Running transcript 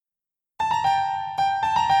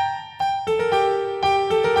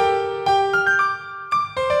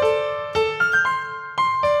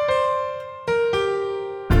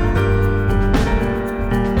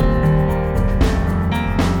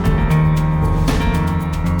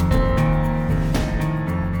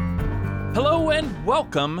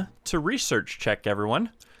Welcome to Research Check, everyone.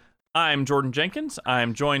 I'm Jordan Jenkins.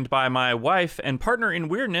 I'm joined by my wife and partner in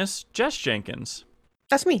weirdness, Jess Jenkins.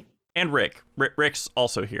 That's me. And Rick. Rick's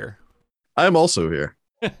also here. I'm also here.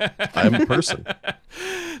 I'm a person.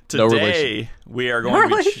 Today, no relation. We are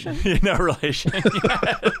going to be... No relation.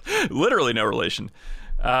 Literally no relation.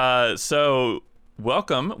 So,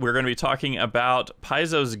 welcome. We're going to be talking about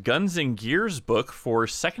Paizo's Guns and Gears book for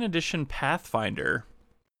 2nd edition Pathfinder.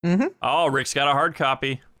 Mm-hmm. Oh, Rick's got a hard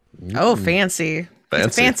copy. Oh, fancy. He's a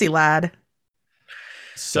fancy lad.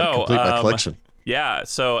 So, complete my collection. Yeah,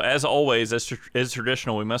 so as always, as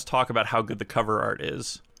traditional, we must talk about how good the cover art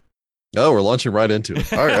is. Oh, we're launching right into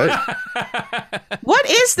it. All right. What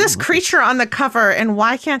is this creature on the cover, and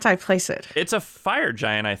why can't I place it? It's a fire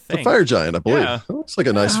giant, I think. It's a fire giant, I believe. Yeah. It looks like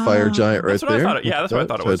a nice fire giant right there. That's what I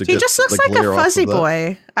thought it was. He just looks like a fuzzy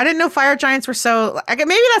boy. I didn't know fire giants were so...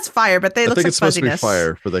 Maybe that's fire, but they look like fuzziness. I think it's supposed to be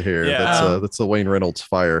fire for the hair. Yeah. That's the Wayne Reynolds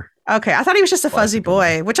fire. Okay, I thought he was just a fuzzy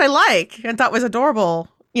boy, which I like and thought was adorable,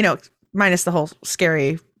 minus the whole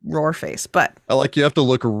scary roar face. But I like you have to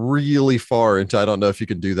look really far into, I don't know if you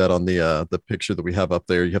can do that on the picture that we have up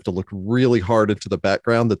there. You have to look really hard into the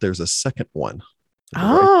background that there's a second one.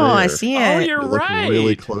 Oh, I see it. Oh, you're look right.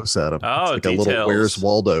 really close at him. Oh, it's like a little Where's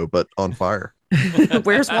Waldo, but on fire.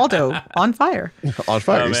 Where's Waldo? On fire. On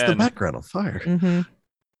fire. Oh, He's man. the background on fire. Mm-hmm.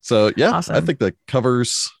 So yeah, Awesome. I think the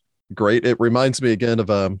cover's great. It reminds me again of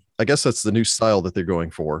I guess that's the new style that they're going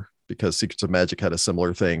for, because Secrets of Magic had a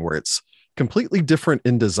similar thing where it's completely different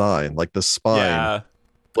in design. Like the spine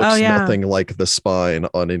looks nothing like the spine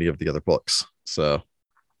on any of the other books. So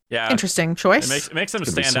yeah, interesting choice. It makes them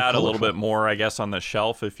stand out a little bit more, I guess, on the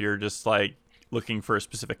shelf if you're just like looking for a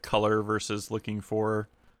specific color versus looking for,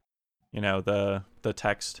 the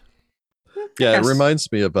text. Yeah, it reminds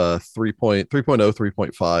me of 3.0,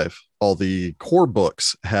 3.5. All the core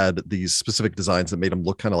books had these specific designs that made them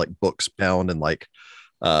look kind of like books bound in like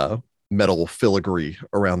metal filigree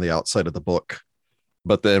around the outside of the book.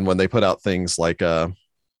 But then when they put out things like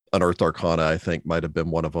Unearthed Arcana, I think might have been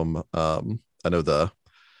one of them. I know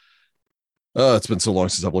it's been so long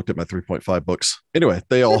since I've looked at my 3.5 books. Anyway,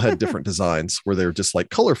 they all had different designs where they're just like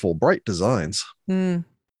colorful, bright designs. Very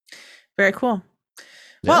cool.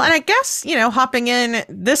 Yeah. Well, and I guess, hopping in,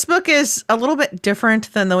 this book is a little bit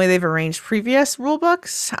different than the way they've arranged previous rule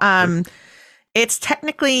books. It's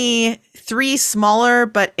technically 3 smaller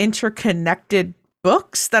but interconnected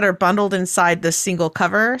books that are bundled inside the single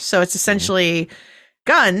cover. So it's essentially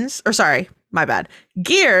gears,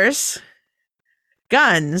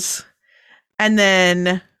 guns, and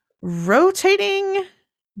then rotating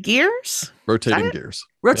gears. Rotating gears.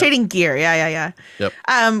 Rotating gear. Yeah. Yep.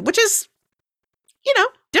 Which is,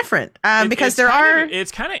 different because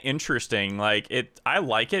it's kind of interesting. I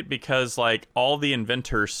like it because like all the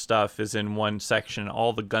inventor stuff is in one section,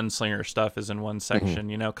 all the gunslinger stuff is in one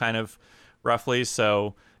section, kind of roughly.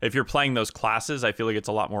 So if you're playing those classes, I feel like it's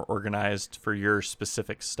a lot more organized for your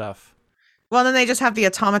specific stuff. Well, then they just have the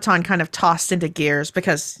automaton kind of tossed into gears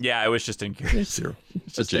because it was just in gears.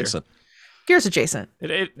 It's adjacent. Gears adjacent.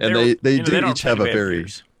 They do each have a very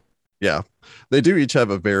gears. Yeah, they do each have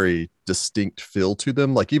a very distinct feel to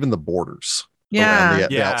them. Like even the borders around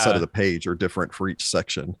the outside of the page are different for each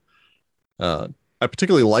section. I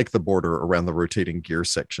particularly like the border around the rotating gear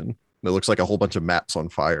section. It looks like a whole bunch of maps on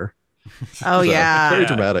fire. Oh, yeah. Very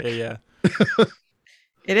dramatic. Yeah.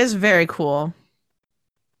 It is very cool.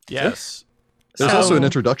 Yes. There's also an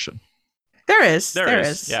introduction. There is.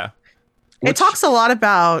 Yeah. It talks a lot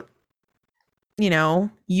about,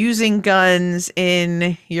 using guns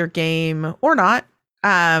in your game or not.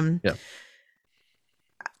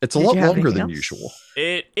 It's a lot longer than usual.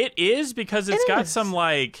 It is because it's got some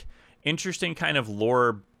like interesting kind of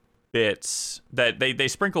lore bits that they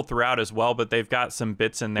sprinkle throughout as well, but they've got some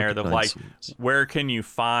bits in there that like where can you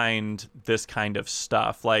find this kind of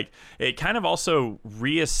stuff? Like it kind of also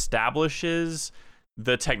reestablishes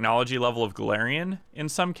the technology level of Golarion in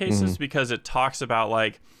some cases because it talks about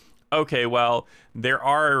like, okay, well,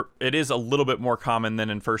 it is a little bit more common than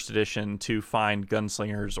in 1st edition to find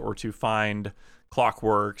gunslingers or to find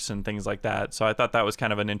clockworks and things like that. So I thought that was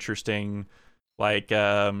kind of an interesting, like,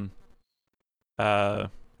 I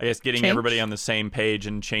guess getting everybody on the same page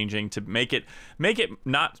and changing to make it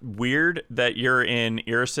not weird that you're in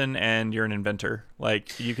Irison and you're an inventor.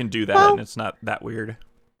 Like you can do that and it's not that weird.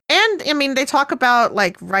 And I mean, they talk about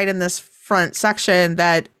like right in this front section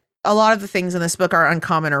that a lot of the things in this book are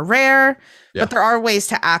uncommon or rare, but there are ways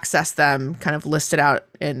to access them kind of listed out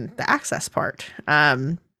in the access part,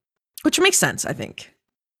 which makes sense, I think.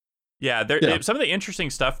 Yeah, some of the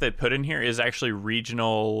interesting stuff they put in here is actually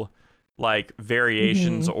regional like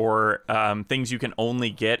variations or things you can only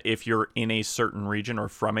get if you're in a certain region or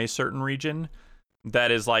from a certain region.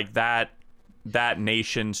 That is like that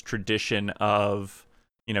nation's tradition of,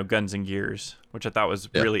 you know, guns and gears, which I thought was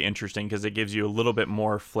really interesting because it gives you a little bit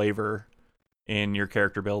more flavor in your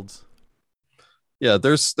character builds. Yeah,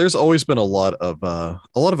 there's always been a lot of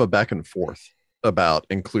a back and forth about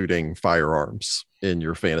including firearms in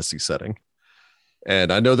your fantasy setting.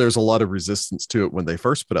 And I know there's a lot of resistance to it when they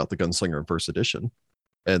first put out the Gunslinger in first edition.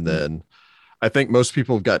 And then I think most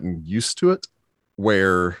people have gotten used to it,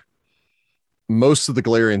 where most of the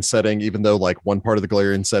Golarion setting, even though like one part of the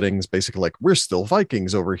Golarion setting is basically like, we're still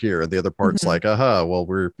Vikings over here. And the other part's like, well,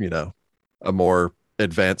 we're, you know, a more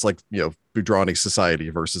advanced, like, you know, Budrani society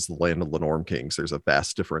versus the land of the Norm Kings. There's a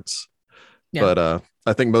vast difference. Yeah. But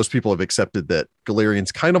I think most people have accepted that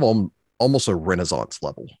Golarion's kind of almost a Renaissance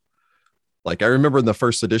level. Like I remember in the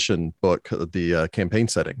first edition book, the campaign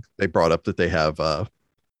setting, they brought up that they have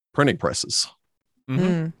printing presses.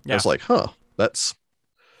 Yeah. I was like, that's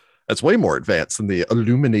way more advanced than the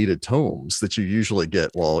illuminated tomes that you usually get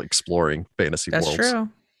while exploring fantasy worlds. That's true.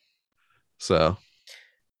 So,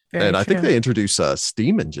 I think they introduce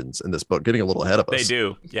steam engines in this book, getting a little ahead of us. They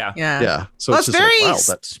do. Yeah. Yeah. So it's just very, like, wow,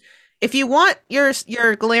 that's... If you want your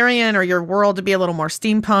Golarion or your world to be a little more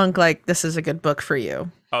steampunk, like this is a good book for you.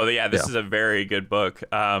 Oh yeah, this is a very good book.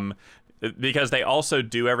 Because they also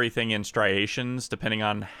do everything in striations depending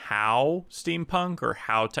on how steampunk or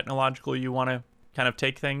how technological you want to kind of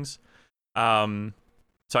take things. So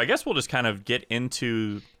I guess we'll just kind of get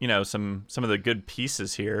into, you know, some of the good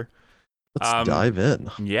pieces here. Let's dive in.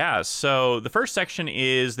 Yeah. So the first section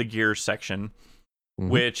is the gears section.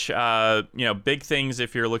 Which, you know, big things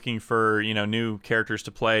if you're looking for, you know, new characters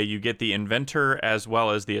to play. You get the Inventor as well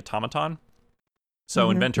as the Automaton. So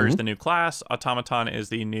Inventor is the new class. Automaton is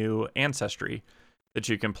the new ancestry that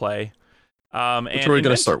you can play. Which are we going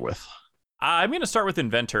to start with? I'm going to start with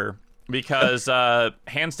Inventor because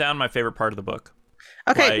hands down my favorite part of the book.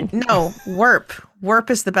 Okay, no, Warp. Warp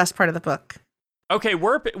is the best part of the book. Okay,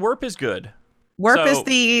 Warp is good. Warp is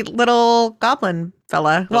the little goblin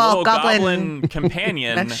fella. Well, goblin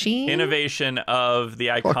companion innovation of the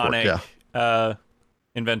iconic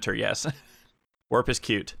Inventor. Yes, Warp is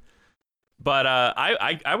cute. But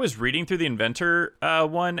I was reading through the Inventor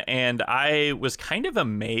one, and I was kind of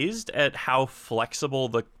amazed at how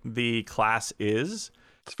flexible the class is.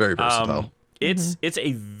 It's very versatile. It's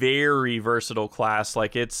a very versatile class.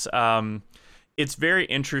 Like it's very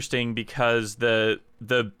interesting because the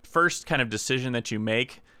first kind of decision that you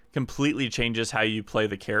make completely changes how you play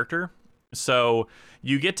the character. So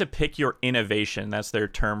you get to pick your innovation. That's their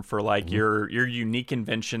term for like your unique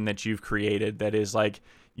invention that you've created that is like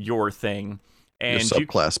your thing. And your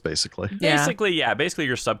subclass, basically. Basically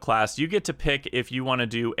your subclass. You get to pick if you want to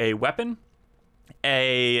do a weapon,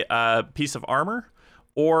 a piece of armor,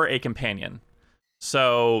 or a companion.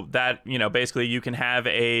 So that, you know, basically you can have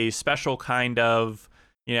a special kind of,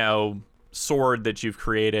 you know, sword that you've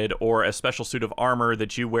created or a special suit of armor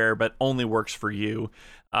that you wear but only works for you.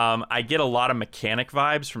 I get a lot of mechanic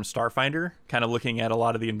vibes from Starfinder, kind of looking at a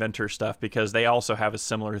lot of the Inventor stuff, because they also have a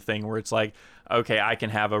similar thing where it's like, okay, I can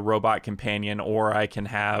have a robot companion or I can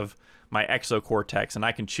have my exocortex and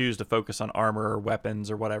I can choose to focus on armor or weapons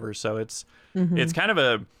or whatever. So it's kind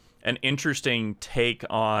of an interesting take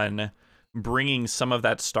on bringing some of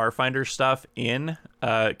that Starfinder stuff in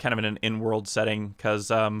kind of in an in-world setting, because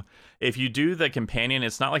if you do the companion,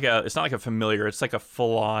 it's not like a familiar, it's like a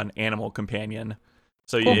full-on animal companion.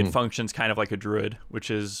 So it functions kind of like a druid,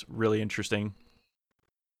 which is really interesting.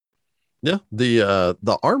 Yeah,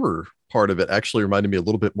 the armor part of it actually reminded me a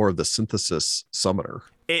little bit more of the Synthesis Summoner.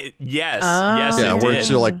 Yes, where it's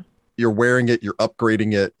like you're wearing it, you're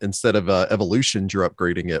upgrading it instead of evolutions, you're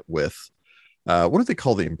upgrading it with what do they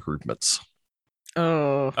call the improvements?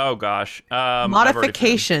 Oh gosh,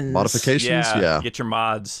 modifications. Yeah, get your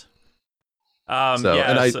mods.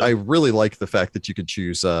 I really like the fact that you could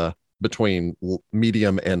choose between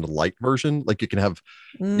medium and light version. Like you can have,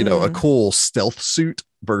 you know, a cool stealth suit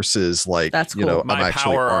versus like, that's cool. You know, my I'm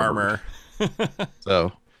actually power armored.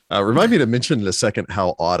 So remind me to mention in a second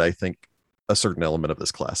how odd I think a certain element of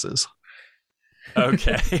this class is.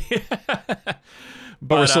 Okay.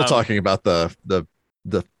 but we're still talking about the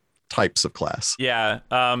types of class. Yeah.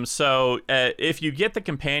 So if you get the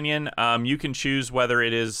companion, you can choose whether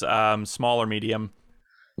it is small or medium.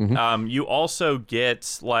 You also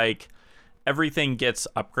get like everything gets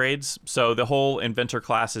upgrades. So the whole Inventor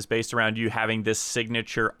class is based around you having this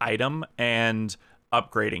signature item and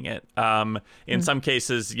upgrading it. In some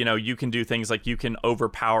cases, you know, you can do things like you can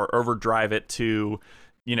overdrive it to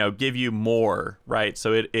give you more, right?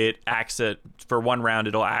 So it acts it for one round.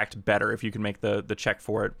 It'll act better if you can make the check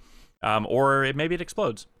for it, or maybe it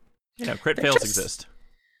explodes. Crit fails exist.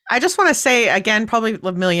 I just want to say again, probably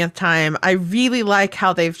the millionth time, I really like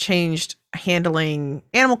how they've changed handling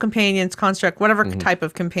animal companions, construct, whatever type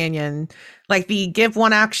of companion. Like the give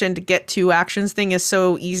one action to get two actions thing is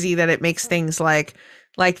so easy that it makes things like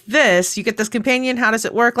this. You get this companion. How does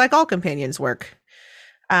it work? Like all companions work.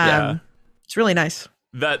 It's really nice.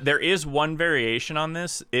 There is one variation on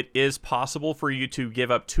this. It is possible for you to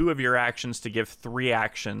give up 2 of your actions to give 3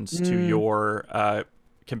 actions to your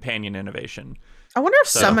companion innovation. I wonder if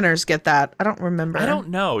summoners get that. I don't remember. I don't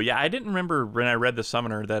know. Yeah, I didn't remember when I read the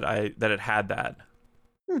summoner that it had that.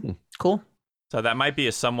 Cool. So that might be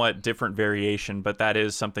a somewhat different variation, but that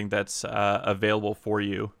is something that's available for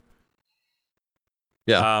you.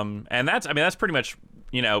 Yeah. And that's pretty much,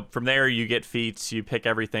 from there you get feats, you pick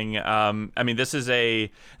everything. This is a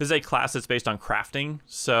class that's based on crafting,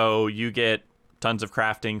 so you get tons of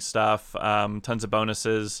crafting stuff, tons of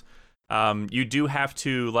bonuses. You do have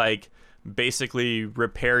to basically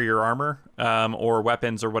repair your armor or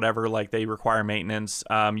weapons or whatever. They require maintenance.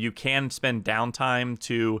 You can spend downtime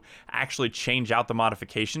to actually change out the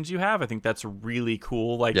modifications you have. I think that's really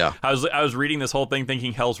cool. I was reading this whole thing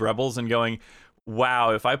thinking Hell's Rebels and going,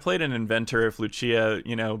 wow, if I played an inventor, if Lucia,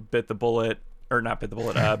 bit the bullet, or not bit the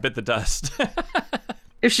bullet, bit the dust.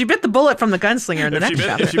 If she bit the bullet from the gunslinger in the next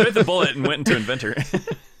chapter. If she bit the bullet and went into inventor.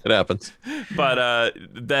 It happens. But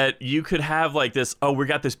that you could have this, we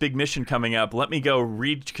got this big mission coming up. Let me go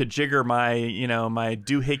rejigger my, my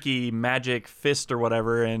doohickey magic fist or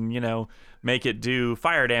whatever and, make it do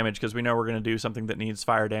fire damage because we know we're going to do something that needs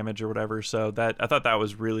fire damage or whatever. So I thought that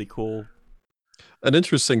was really cool. An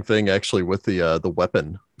interesting thing actually with the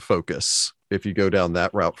weapon focus, if you go down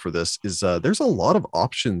that route for this, is there's a lot of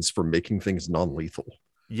options for making things non-lethal.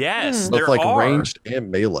 Yes, both there are. Ranged and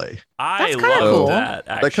melee. I love cool. that.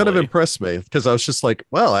 Actually. That kind of impressed me because I was just like,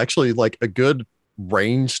 well, actually, a good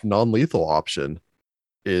ranged non-lethal option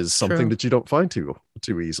is something that you don't find too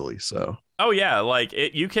easily. So. Oh yeah,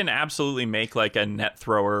 you can absolutely make a net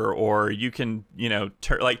thrower, or you can,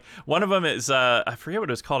 one of them is I forget what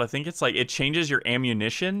it's called. I think it's it changes your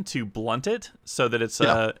ammunition to blunt it so that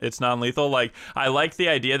it's non-lethal. I like the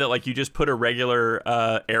idea that you just put a regular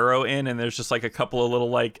arrow in and there's just a couple of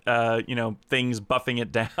little things buffing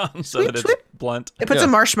it down so that it's blunt. It puts a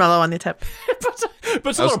marshmallow on the tip.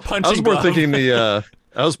 puts a little punching glove.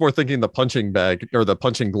 I was more thinking the punching bag or the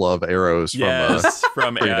punching glove arrows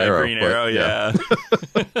from Green Arrow. Yeah.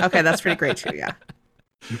 Okay, that's pretty great too. Yeah.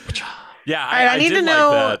 Yeah, I need to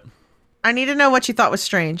know. That. I need to know what you thought was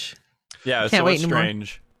strange. Yeah, can't wait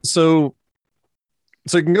strange. So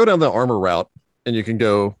you can go down the armor route, and you can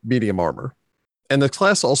go medium armor, and the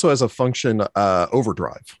class also has a function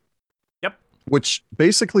overdrive. Yep. Which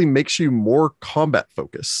basically makes you more combat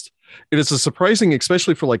focused. It is a surprising,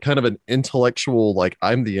 especially for kind of an intellectual,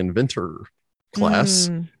 I'm the inventor class.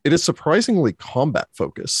 It is surprisingly combat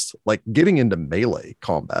focused, getting into melee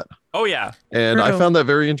combat. Oh yeah. And True. I found that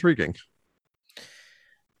very intriguing.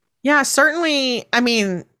 Yeah, certainly.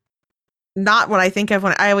 Not what I think of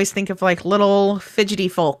when I always think of little fidgety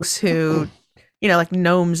folks who,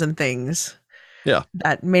 gnomes and things. Yeah.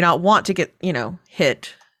 That may not want to get,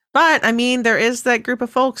 hit. But there is that group of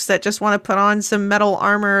folks that just want to put on some metal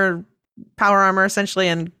armor, power armor essentially,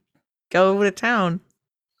 and go to town.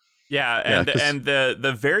 Yeah, and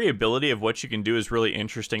the variability of what you can do is really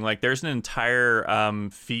interesting. There's an entire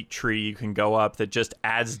feat tree you can go up that just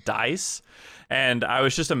adds dice. And I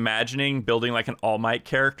was just imagining building an All Might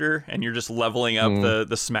character, and you're just leveling up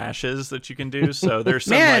the smashes that you can do. So there's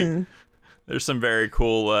some there's some very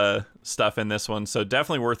cool stuff in this one, so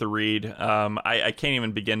definitely worth a read. I can't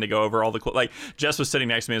even begin to go over all the Jess was sitting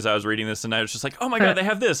next to me as I was reading this, and I was just like, oh my god, they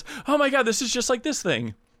have this. Oh my god, this is just like this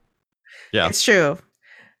thing. Yeah, it's true.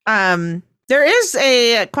 There is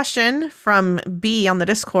a question from B on the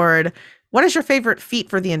Discord. What is your favorite feat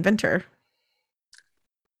for the inventor?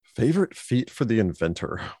 Favorite feat for the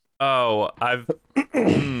inventor? Oh, I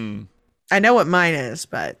know what mine is,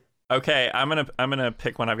 but okay, I'm gonna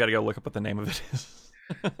pick one. I've got to go look up what the name of it is.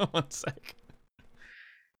 1 sec.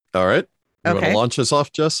 All right. You want to launch us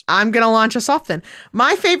off, Jess? I'm gonna launch us off then.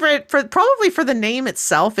 My favorite, probably for the name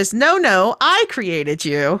itself, is No, I created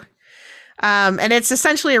you. And it's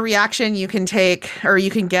essentially a reaction you can take or you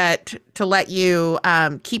can get to let you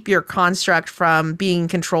keep your construct from being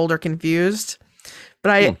controlled or confused.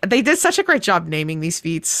 But they did such a great job naming these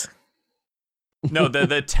feats. No,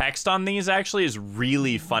 the text on these actually is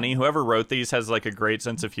really funny. Whoever wrote these has a great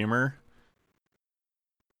sense of humor.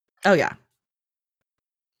 Oh yeah.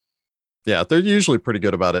 Yeah, they're usually pretty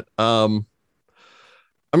good about it. I'm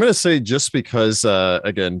gonna say just because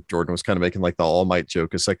again, Jordan was kind of making like the All Might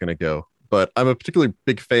joke a second ago, but I'm a particularly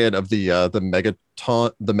big fan of the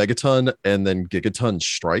Megaton and then Gigaton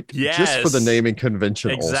Strike, just for the Yes, naming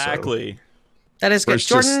convention. exactly. Also, That is good.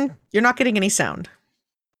 Jordan, you're not getting any sound.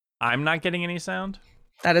 I'm not getting any sound?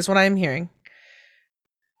 That is what I'm hearing.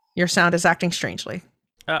 Your sound is acting strangely.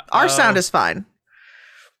 Our sound is fine.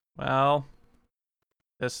 Well,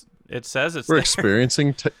 it says we're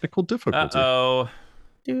experiencing technical difficulty. Uh-oh.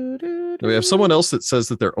 We have someone else that says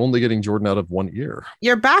that they're only getting Jordan out of one ear.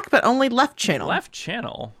 You're back, but only left channel. Left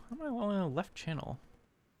channel? How am I only on left channel?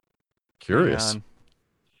 Curious.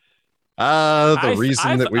 The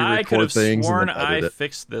reason that we record things and then edit it. I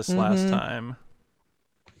fixed this last time.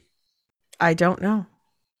 I don't know.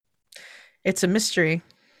 It's a mystery.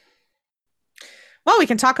 Well, we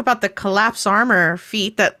can talk about the collapse armor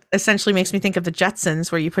feat that essentially makes me think of the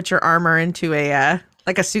Jetsons, where you put your armor into a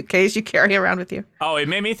like a suitcase you carry around with you. Oh, it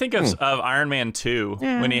made me think of Iron Man 2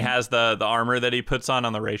 when he has the armor that he puts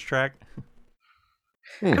on the racetrack.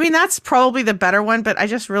 I mean, that's probably the better one, but I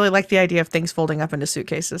just really like the idea of things folding up into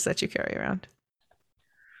suitcases that you carry around.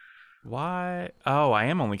 Why? Oh, I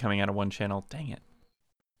am only coming out of one channel. Dang it.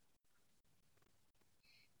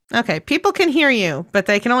 Okay, people can hear you, but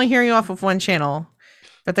they can only hear you off of one channel.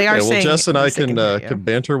 But they are saying... Well, Jess and I can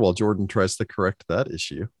banter while Jordan tries to correct that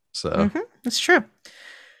issue. So that's true.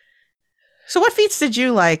 So what feats did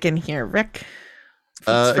you like in here, Rick?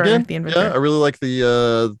 Again, I really like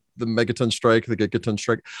the Megaton Strike, the Gigaton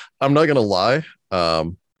Strike. I'm not going to lie.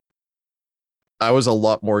 I was a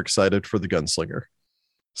lot more excited for the Gunslinger.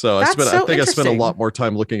 So I think I spent a lot more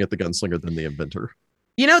time looking at the Gunslinger than the Inventor.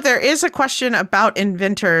 You know, there is a question about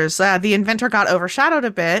Inventors. The Inventor got overshadowed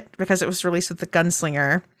a bit because it was released with the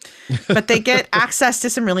Gunslinger, but they get access to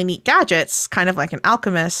some really neat gadgets, kind of like an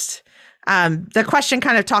alchemist. The question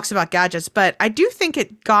kind of talks about gadgets, but I do think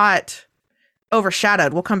it got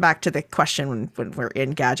overshadowed. We'll come back to the question when we're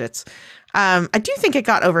in gadgets. I do think it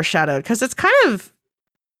got overshadowed because it's kind of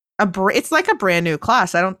it's like a brand new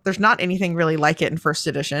class. There's not anything really like it in first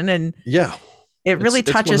edition, and it really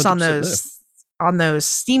touches on those. On those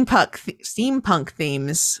steampunk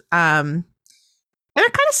themes, in a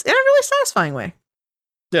really satisfying way.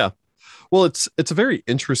 Yeah, well, it's a very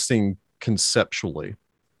interesting conceptually,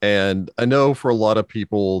 and I know for a lot of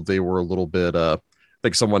people they were a little bit. I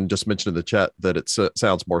think someone just mentioned in the chat that it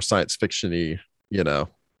sounds more science fiction-y,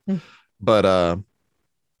 but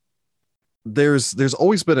there's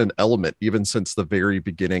always been an element, even since the very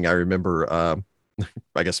beginning. I remember.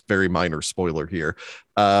 I guess very minor spoiler here.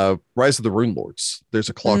 Rise of the Rune Lords. There's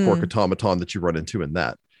a clockwork automaton that you run into in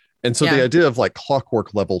that. And so the idea of like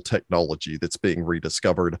clockwork level technology that's being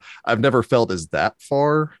rediscovered, I've never felt is that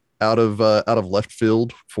far out of left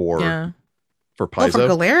field for Paizo. Well, for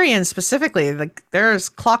Golarion specifically, like there's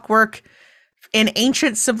clockwork in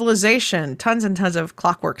ancient civilization, tons and tons of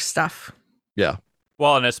clockwork stuff. Yeah.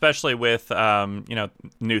 Well, and especially with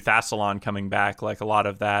New Thassalon coming back, like a lot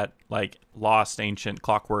of that like lost ancient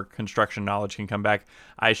clockwork construction knowledge can come back.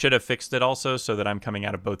 I should have fixed it also so that I'm coming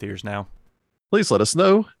out of both ears now. Please let us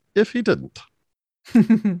know if he didn't.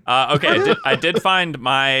 Okay, I did find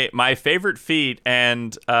my favorite feat,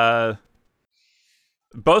 and both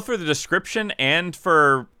for the description and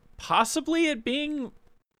for possibly it being,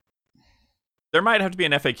 there might have to be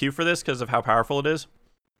an FAQ for this because of how powerful it is.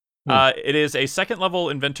 It is a second level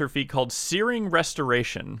inventor feat called Searing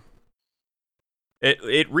Restoration.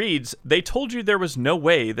 It reads, "They told you there was no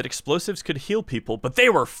way that explosives could heal people, but they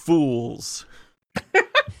were fools.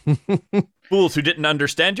 Fools who didn't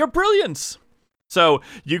understand your brilliance." So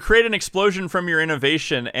you create an explosion from your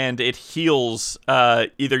innovation, and it heals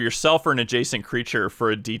either yourself or an adjacent creature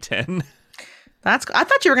for a D10. I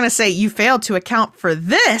thought you were going to say you failed to account for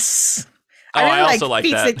this. I also like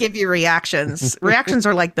feats that give you reactions. Reactions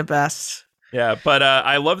are like the best. Yeah, but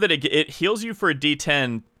I love that it heals you for a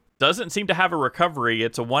D10. Doesn't seem to have a recovery.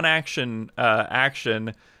 It's a one action,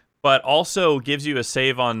 but also gives you a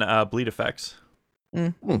save on bleed effects.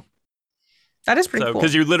 That is pretty cool.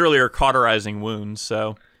 Because you literally are cauterizing wounds,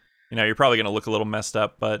 so you're probably going to look a little messed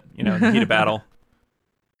up, but in the heat of battle.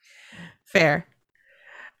 Fair.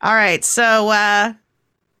 All right, so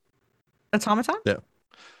automaton? Yeah.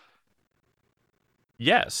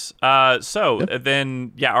 Yes.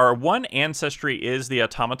 Then, our one ancestry is the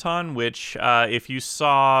automaton, which if you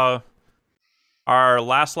saw our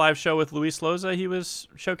last live show with Luis Loza, he was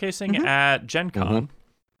showcasing at Gen Con.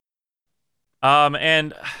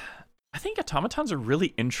 And I think automatons are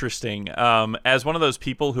really interesting. As one of those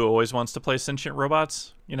people who always wants to play sentient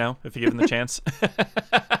robots, if you give them the chance.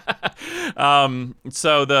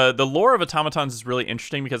 So the lore of automatons is really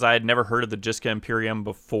interesting because I had never heard of the Jiska Imperium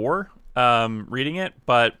before reading it,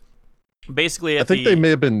 but basically I think they may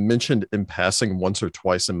have been mentioned in passing once or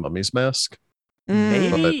twice in Mummy's Mask.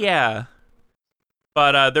 Maybe, yeah.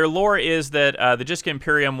 But their lore is that the Jiska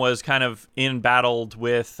Imperium was kind of embattled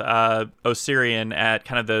with Osirian at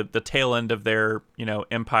kind of the tail end of their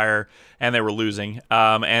empire, and they were losing.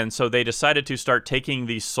 And so they decided to start taking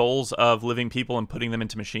the souls of living people and putting them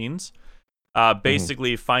into machines,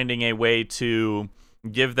 basically finding a way to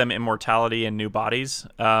give them immortality and new bodies.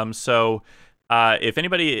 So if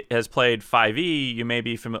anybody has played 5e, you may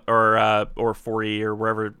be familiar, or 4e, or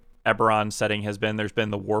wherever Eberron setting has been, there's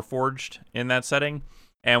been the Warforged in that setting.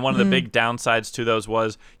 And one of the big downsides to those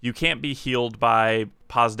was you can't be healed by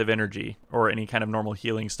positive energy or any kind of normal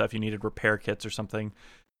healing stuff. You needed repair kits or something.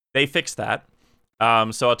 They fixed that.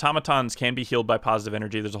 So automatons can be healed by positive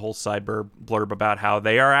energy. There's a whole side blurb about how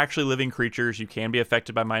they are actually living creatures. You can be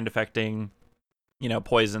affected by mind affecting,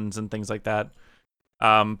 poisons and things like that.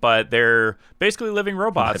 But they're basically living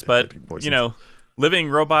robots, but living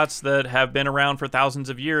robots that have been around for thousands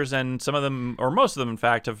of years, and some of them, or most of them, in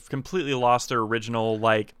fact, have completely lost their original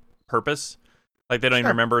purpose. They don't even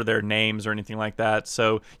remember their names or anything like that.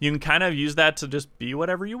 So you can kind of use that to just be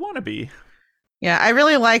whatever you want to be. Yeah, I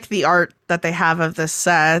really like the art that they have of this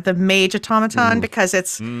the mage automaton because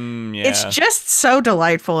it's just so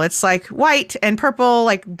delightful. It's white and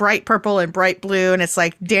purple, bright purple and bright blue, and it's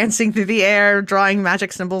dancing through the air, drawing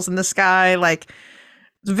magic symbols in the sky. It's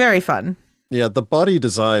very fun. Yeah, the body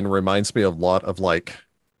design reminds me a lot of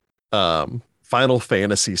Final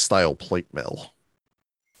Fantasy style plate mail.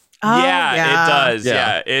 Yeah, it does.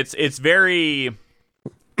 Yeah, it's very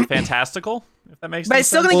fantastical, if that makes sense. But it's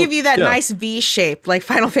still going to give you that nice V shape, like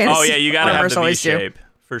Final Fantasy. Oh yeah, you got to have the V shape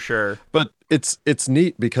for sure. But it's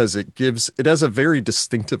neat because it has a very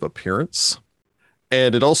distinctive appearance,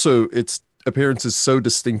 and its appearance is so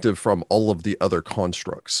distinctive from all of the other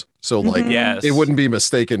constructs. So it wouldn't be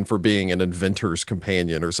mistaken for being an inventor's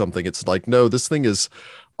companion or something. It's no, this thing is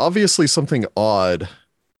obviously something odd,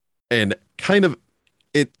 and kind of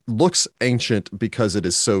it looks ancient because it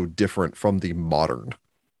is so different from the modern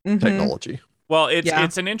technology. Well,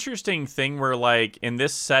 it's an interesting thing where in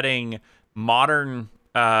this setting, modern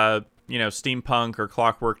steampunk or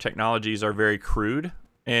clockwork technologies are very crude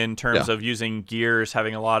in terms of using gears,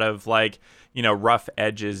 having a lot of rough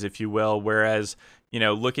edges, if you will, whereas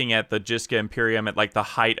looking at the Jiska Imperium at the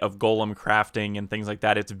height of golem crafting and things like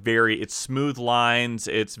that, it's smooth lines,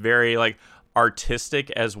 it's very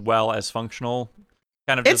artistic as well as functional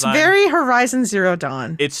kind of design. It's very Horizon Zero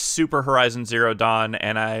Dawn. It's super Horizon Zero Dawn,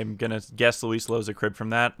 and I'm gonna guess Luis Lowe's a crib from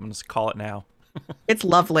that. I'm gonna call it now. It's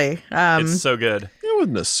lovely. It's so good. I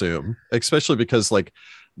wouldn't assume, especially because I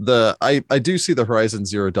do see the Horizon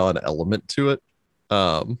Zero Dawn element to it.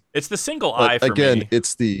 It's the single eye for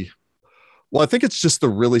me. I think it's just the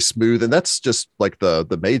really smooth, and that's just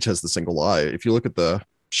the mage has the single eye. If you look at the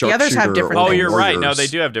sharpshooter, the others have different. Oh, you're right. No, they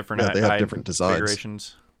do have different. They have different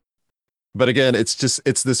designs. But again, it's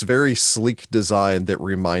this very sleek design that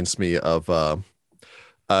reminds me of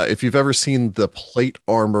if you've ever seen the plate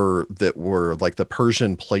armor that were the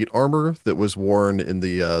Persian plate armor that was worn in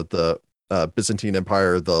the Byzantine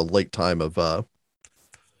Empire, the late time of what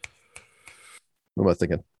am I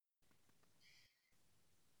thinking?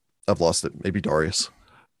 I've lost it. Maybe Darius.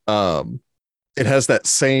 It has that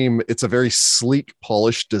same, it's a very sleek,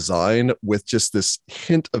 polished design with just this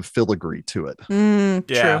hint of filigree to it.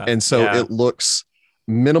 True. And so it looks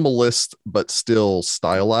minimalist, but still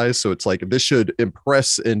stylized. So it's this should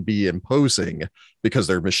impress and be imposing because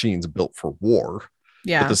they're machines built for war.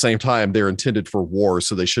 Yeah. But at the same time, they're intended for war,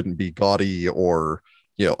 so they shouldn't be gaudy or,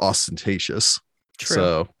 ostentatious. True.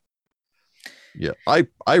 So yeah, I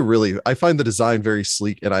find the design very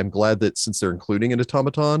sleek, and I'm glad that since they're including an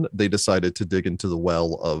automaton, they decided to dig into the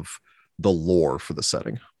well of the lore for the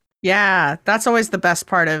setting. Yeah, that's always the best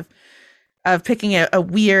part of picking a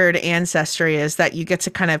weird ancestry, is that you get to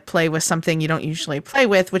kind of play with something you don't usually play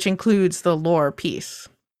with, which includes the lore piece.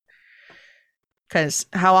 Because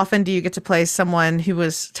how often do you get to play someone who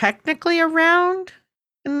was technically around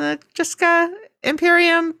in the Jiska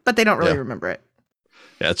Imperium, but they don't really remember it?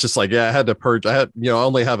 Yeah, it's just I had to purge. I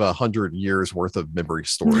only have 100 years worth of memory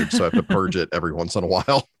storage, so I have to purge it every once in a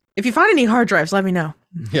while. If you find any hard drives, let me know.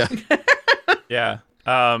 Yeah. Yeah.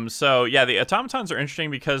 So the automatons are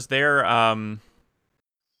interesting because they're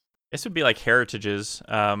this would be heritages,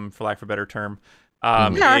 for lack of a better term.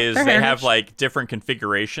 is they have like different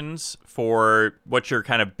configurations for what your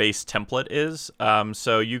kind of base template is.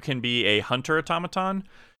 So you can be a hunter automaton,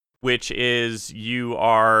 which is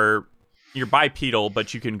you're bipedal,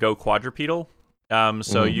 but you can go quadrupedal.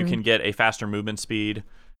 So you can get a faster movement speed.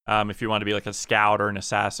 If you want to be like a scout or an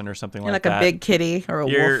assassin or something like that. Like a big kitty or a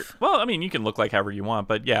wolf. Well, I mean, you can look like however you want,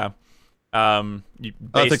 but yeah. I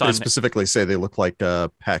think they specifically say they look like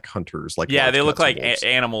pack hunters. They look like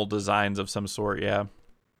animal designs of some sort, yeah.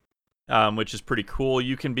 Which is pretty cool.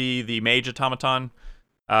 You can be the mage automaton,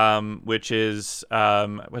 which is,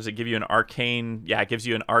 what does it give you? An arcane? Yeah, it gives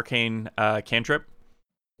you an arcane cantrip.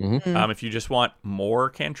 If you just want more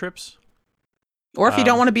cantrips. Or if you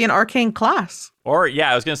don't want to be an arcane class. Or,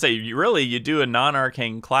 yeah, I was going to say, you do a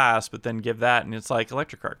non-arcane class, but then give that, and it's like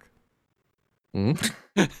Electric Arc.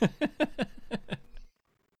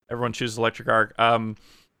 Everyone chooses Electric Arc.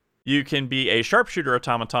 You can be a sharpshooter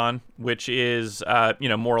automaton, which is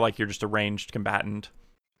more like you're just a ranged combatant.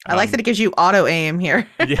 I like that it gives you auto aim here.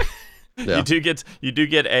 Yeah. You do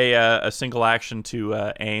get a single action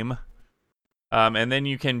to aim. And then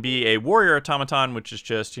you can be a warrior automaton, which is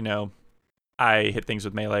just I hit things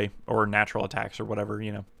with melee or natural attacks or whatever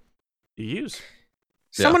you use.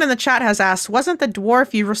 Someone in the chat has asked, wasn't the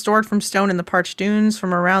dwarf you restored from stone in the Parched Dunes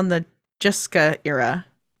from around the Jiska era?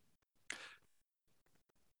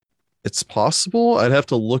 It's possible. I'd have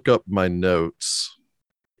to look up my notes.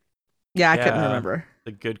 Yeah, I couldn't remember.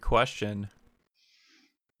 A good question.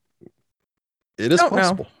 It is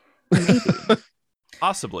possible.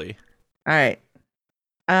 Possibly. All right.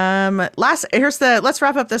 Let's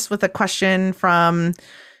wrap up this with a question from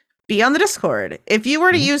B on the Discord. If you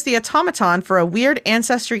were to use the automaton for a weird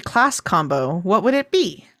ancestry class combo, what would it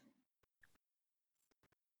be?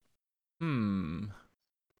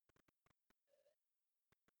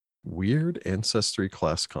 Weird ancestry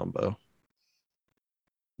class combo.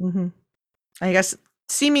 I guess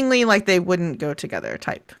seemingly like they wouldn't go together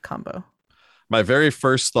type combo. My very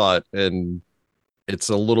first thought, and it's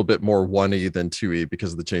a little bit more 1E than 2E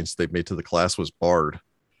because of the changes they've made to the class, was Bard.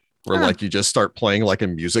 Where like you just start playing like a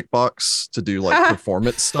music box to do like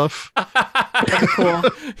performance stuff. Cool.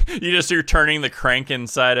 You're turning the crank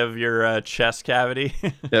inside of your chest cavity.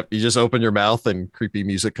 Yep, you just open your mouth and creepy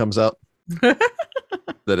music comes out.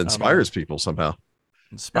 That inspires people somehow.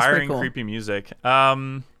 Inspiring cool. Creepy music.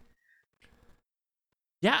 Yeah,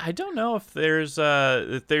 I don't know if there's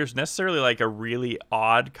necessarily like a really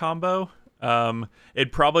odd combo.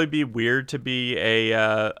 It'd probably be weird to be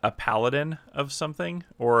a paladin of something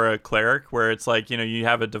or a cleric where it's like, you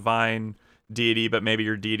have a divine deity, but maybe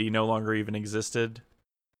your deity no longer even existed.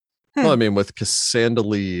 Well, I mean, with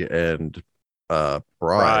Cassandali and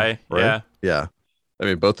Bry, right? Yeah. I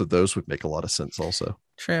mean, both of those would make a lot of sense also.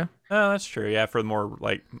 True. Oh, that's true. Yeah, for the more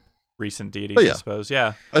like recent deities, I suppose.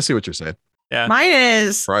 Yeah. I see what you're saying. Yeah. Mine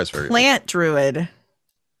is plant druid.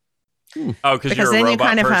 Oh, because you're a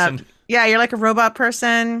robot person? You're like a robot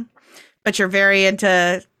person, but you're very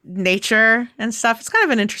into nature and stuff. It's kind of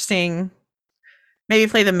an interesting, maybe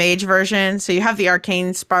play the mage version. So you have the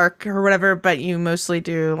arcane spark or whatever, but you mostly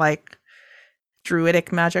do like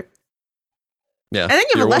druidic magic. Yeah. And then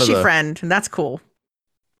you have a Leshy friend, and that's cool.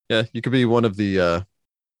 Yeah, you could be one of the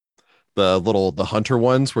hunter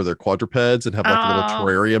ones where they're quadrupeds and have like a little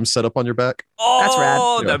terrarium set up on your back. Oh, that's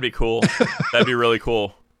rad. That'd be cool. That'd be really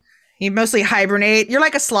cool. You mostly hibernate. You're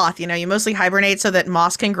like a sloth, you mostly hibernate so that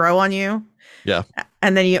moss can grow on you. Yeah.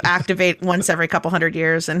 And then you activate once every couple hundred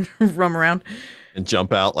years and roam around. And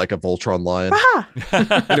jump out like a Voltron lion.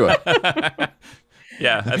 Anyway.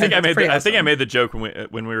 Yeah, I think I made the joke when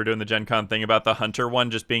we were doing the Gen Con thing about the hunter one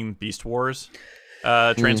just being Beast Wars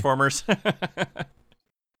Transformers.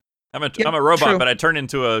 I'm a robot, true. But I turn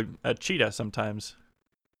into a cheetah sometimes.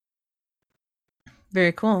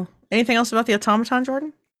 Very cool. Anything else about the automaton,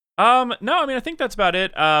 Jordan? No, I mean I think that's about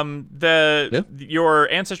it.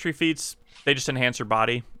 Your ancestry feats, they just enhance your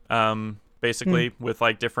body, basically with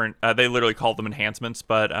like different. They literally call them enhancements,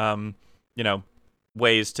 but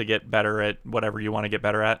ways to get better at whatever you want to get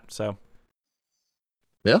better at. So,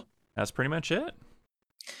 yeah, that's pretty much it.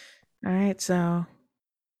 All right, so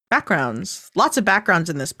backgrounds, lots of backgrounds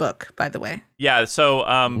in this book, by the way. Yeah, so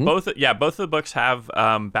both of the books have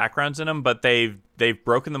backgrounds in them, but they've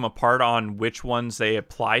broken them apart on which ones they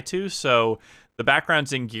apply to. So the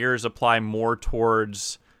backgrounds in Gears apply more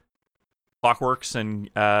towards clockworks and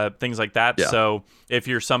things like that. Yeah. So if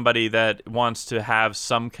you're somebody that wants to have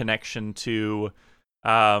some connection to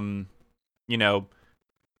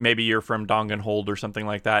maybe you're from Danganronpa or something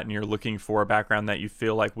like that, and you're looking for a background that you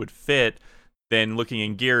feel like would fit, then looking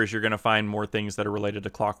in Gears, you're going to find more things that are related to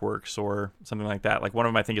Clockworks or something like that. Like one of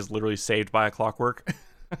them, I think, is literally Saved by a Clockwork.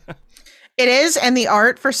 It is, and the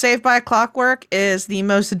art for Saved by a Clockwork is the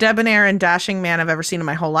most debonair and dashing man I've ever seen in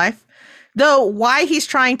my whole life. Though why he's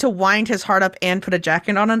trying to wind his heart up and put a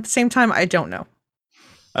jacket on at the same time, I don't know.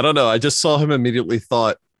 I don't know. I just saw him immediately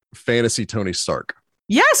thought fantasy Tony Stark.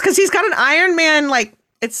 Yes, because he's got an Iron Man, like,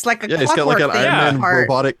 it's like a he's got like an Iron Man heart.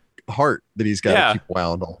 robotic heart that he's got to keep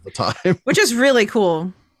wound all the time. Which is really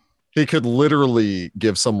cool. He could literally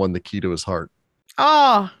give someone the key to his heart.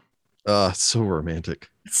 Oh. So romantic.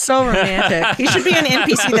 It's so romantic. He should be an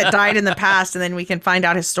NPC that died in the past, and then we can find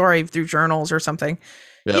out his story through journals or something.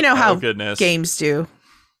 Yep. You know how games do.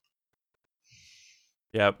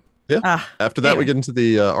 Yep. Yeah. After that, anyway. We get into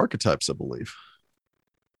the archetypes, I believe.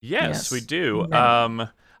 Yes, we do.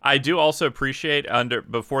 I do also appreciate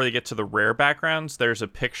before they get to the rare backgrounds, there's a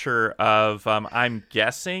picture of I'm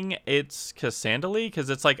guessing it's Cassandali because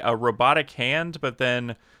it's like a robotic hand, but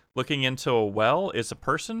then looking into a well is a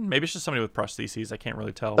person. Maybe it's just somebody with prostheses. I can't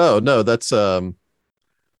really tell. Oh no, that's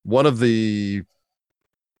one of the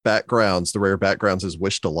backgrounds. The rare backgrounds is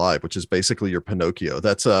Wished Alive, which is basically your Pinocchio.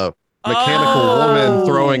 That's a mechanical woman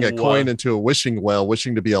throwing a coin into a wishing well,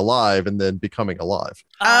 wishing to be alive, and then becoming alive.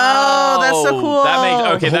 Oh, that's so cool.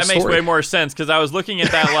 That makes way more sense because I was looking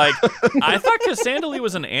at that like I thought Cassandali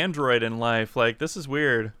was an android in life. Like this is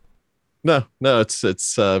weird. No,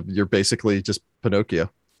 it's you're basically just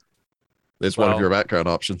Pinocchio. It's one of your background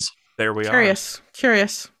options. There we are.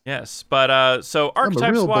 Curious. Yes, but so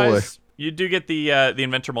archetypes wise. You do get the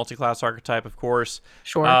Inventor multi-class archetype, of course.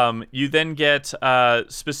 Sure. You then get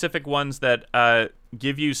specific ones that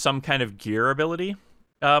give you some kind of gear ability,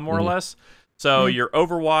 more or less. So your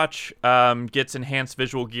Overwatch gets enhanced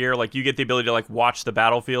visual gear. Like you get the ability to like watch the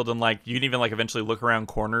battlefield and like you can even like eventually look around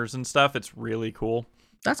corners and stuff. It's really cool.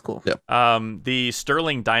 That's cool. Yep. The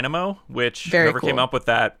Sterling Dynamo, which Very whoever cool. came up with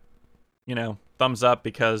that, thumbs up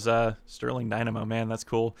because Sterling Dynamo, man, that's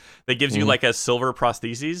cool. That gives you like a silver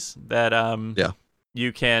prostheses that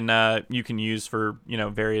you can use for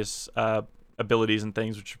various abilities and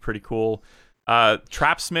things, which are pretty cool.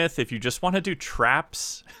 Trapsmith, if you just want to do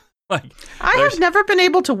traps. Like I have never been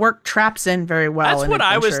able to work traps in very well. That's what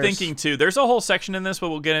I was thinking too. There's a whole section in this, but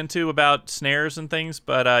we'll get into about snares and things.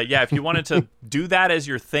 But if you wanted to do that as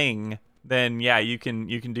your thing, then you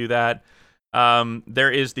can do that.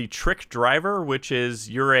 There is the Trick Driver, which is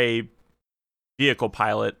you're a vehicle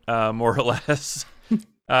pilot, more or less.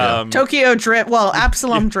 Tokyo Drift. Well,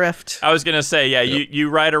 Absalom Drift. I was gonna say, you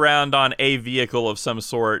ride around on a vehicle of some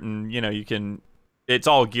sort, and you can. It's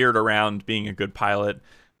all geared around being a good pilot.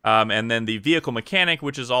 And then the Vehicle Mechanic,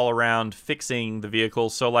 which is all around fixing the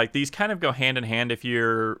vehicles. So like these kind of go hand in hand if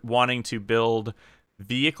you're wanting to build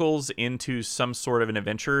vehicles into some sort of an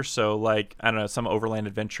adventure. So like, I don't know, some overland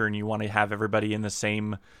adventure, and you want to have everybody in the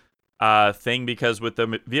same thing, because with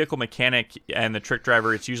the Vehicle Mechanic and the Trick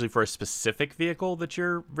Driver, it's usually for a specific vehicle that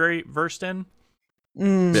you're very versed in.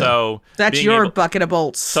 So that's your bucket of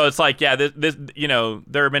bolts. So it's like, this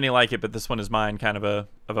there are many like it, but this one is mine, kind of a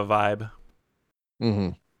vibe.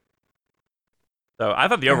 So I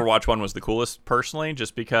thought the Overwatch one was the coolest personally,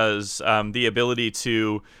 just because the ability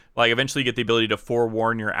to like eventually get the ability to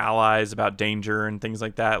forewarn your allies about danger and things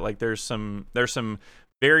like that. Like there's some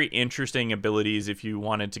very interesting abilities if you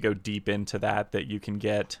wanted to go deep into that you can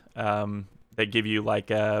get that give you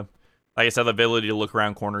like I said, the ability to look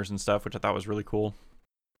around corners and stuff, which I thought was really cool.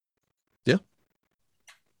 Yeah.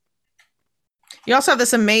 You also have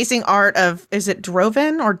this amazing art of, is it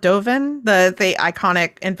Drovin or Dovin, the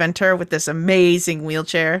iconic inventor with this amazing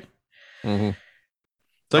wheelchair. It's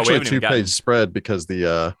actually a 2-page spread because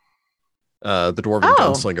the Dwarven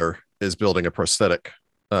Gunslinger is building a prosthetic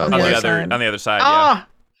on the other side.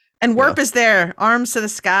 And Werp is there, arms to the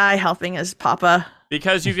sky, helping his papa.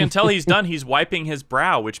 Because you can tell he's done. He's wiping his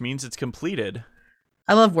brow, which means it's completed.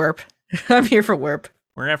 I love Werp. I'm here for Werp.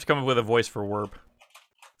 We're gonna have to come up with a voice for Werp.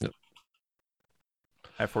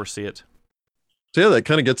 I foresee it. So that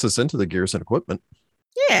kind of gets us into the gears and equipment.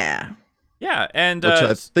 Yeah, and which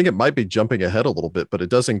I think it might be jumping ahead a little bit, but it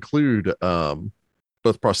does include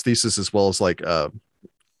both prosthesis as well as like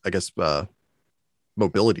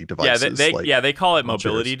mobility devices. They call it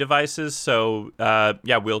mobility devices. So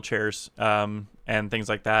wheelchairs and things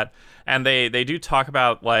like that. And they do talk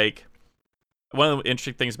about like one of the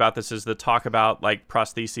interesting things about this is the talk about like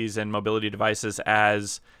prostheses and mobility devices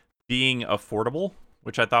as being affordable,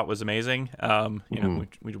 which I thought was amazing.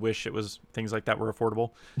 We wish it was things like that were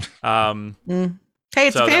affordable. Hey,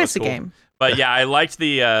 it's a fantasy game. But I liked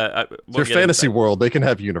the their fantasy world. They can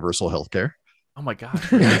have universal healthcare. Oh my god.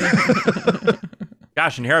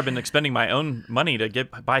 Gosh, and here I've been expending my own money to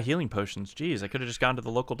buy healing potions. Jeez, I could have just gone to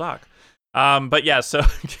the local dock. But yeah, so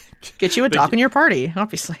get you a dock in your party,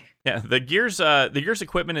 obviously. Yeah, the Gears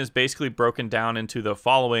equipment is basically broken down into the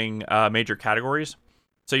following major categories.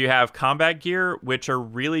 So you have combat gear, which are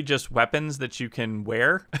really just weapons that you can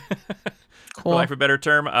wear, cool. for lack of a better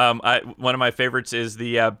term. One of my favorites is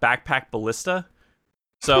the backpack ballista.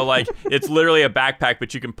 So like it's literally a backpack,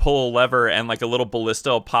 but you can pull a lever and like a little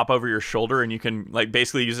ballista will pop over your shoulder, and you can like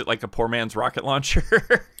basically use it like a poor man's rocket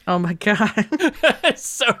launcher. Oh my god, it's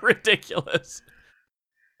so ridiculous.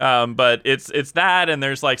 But it's that, and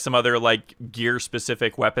there's like some other like gear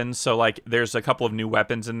specific weapons. So like there's a couple of new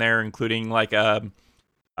weapons in there, including like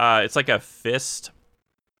it's like a fist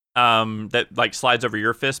that like slides over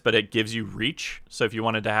your fist, but it gives you reach. So if you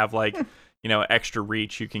wanted to have like extra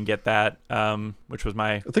reach, you can get that, which was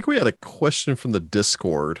I think we had a question from the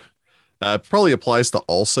Discord. It probably applies to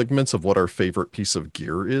all segments of what our favorite piece of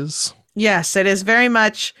gear is. Yes, it is very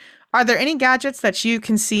much. Are there any gadgets that you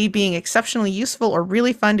can see being exceptionally useful or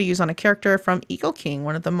really fun to use on a character from Eagle King,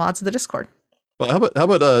 one of the mods of the Discord? Well, how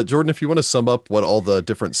about Jordan, if you want to sum up what all the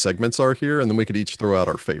different segments are here, and then we could each throw out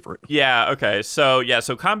our favorite. Yeah, okay. So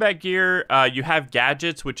combat gear, you have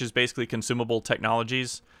gadgets, which is basically consumable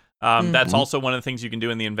technologies. That's also one of the things you can do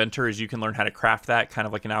in the inventor is you can learn how to craft that, kind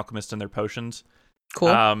of like an alchemist in their potions.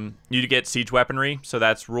 Cool. You get siege weaponry, so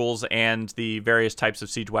that's rules and the various types of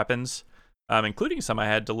siege weapons, including some I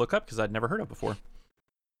had to look up because I'd never heard of before.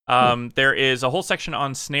 There is a whole section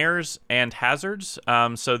on snares and hazards.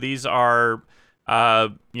 So these are,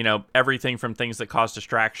 everything from things that cause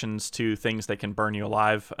distractions to things that can burn you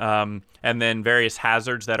alive. And then various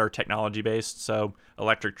hazards that are technology based, so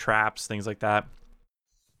electric traps, things like that.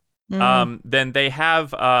 Then they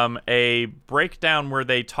have a breakdown where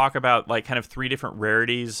they talk about like kind of 3 different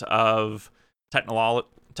rarities of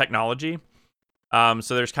technology.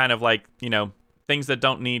 So there's kind of like, things that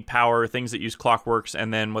don't need power, things that use clockworks,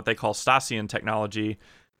 and then what they call Stasian technology,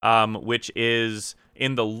 which is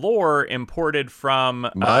in the lore imported from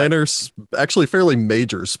minor, actually fairly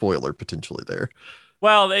major spoiler potentially there.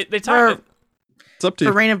 Well, they talk. It's up to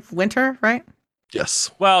you. For Reign of Winter, right? Yes.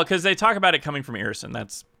 Well, because they talk about it coming from Irison.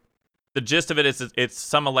 That's the gist of it. Is it's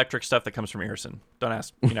some electric stuff that comes from Irison. Don't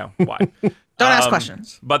ask, why. Don't ask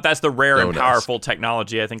questions. But that's the rare and powerful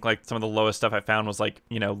technology. I think like some of the lowest stuff I found was like,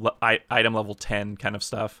 item level 10 kind of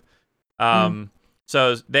stuff.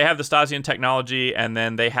 So they have the Stasian technology, and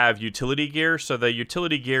then they have utility gear. So the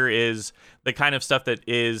utility gear is the kind of stuff that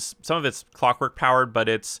is, some of it's clockwork powered, but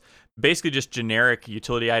it's basically just generic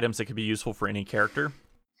utility items that could be useful for any character.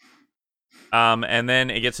 And then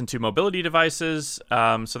it gets into mobility devices.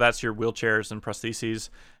 So that's your wheelchairs and prostheses.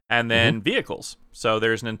 And then vehicles. So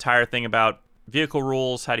there's an entire thing about vehicle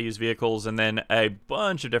rules, how to use vehicles, and then a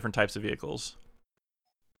bunch of different types of vehicles.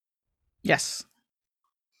 Yes.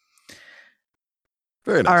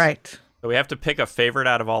 Very nice. All right. So we have to pick a favorite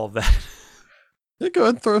out of all of that. Yeah, go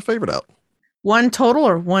ahead and throw a favorite out. 1 total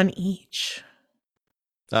or 1 each?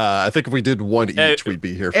 I think if we did 1 each, we'd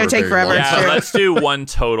be here for it would take forever. Yeah, let's do 1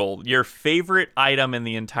 total. Your favorite item in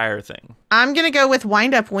the entire thing. I'm going to go with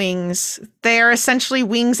wind-up wings. They are essentially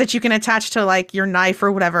wings that you can attach to like your knife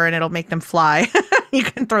or whatever, and it'll make them fly. You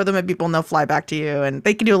can throw them at people and they'll fly back to you, and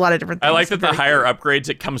they can do a lot of different things. I like that the higher upgrades,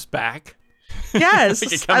 it comes back. Yes,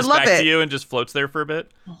 like it comes back to you and just floats there for a bit.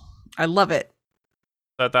 I love it.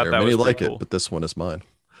 I thought there that are was many like cool. it, but this one is mine.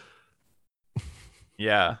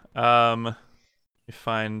 Yeah. You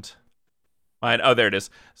find mine. Oh, there it is.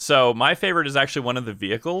 So my favorite is actually one of the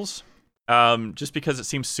vehicles, just because it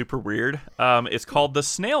seems super weird. It's called the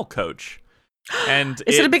Snail Coach. And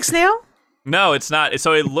is it a big snail? No, it's not.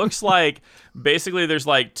 So it looks like basically there's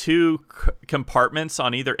like 2 compartments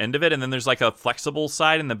on either end of it, and then there's like a flexible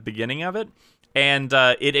side in the beginning of it. And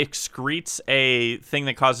it excretes a thing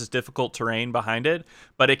that causes difficult terrain behind it,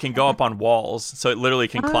 but it can go up on walls. So it literally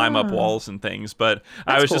can climb up walls and things. But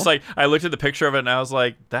I was just like, I looked at the picture of it and I was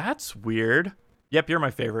like, that's weird. Yep, you're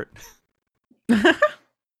my favorite.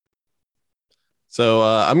 So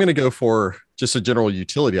I'm going to go for just a general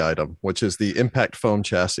utility item, which is the Impact Foam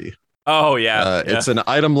Chassis. Oh, yeah. It's an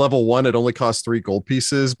item level 1. It only costs 3 gold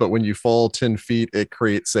pieces, but when you fall 10 feet, it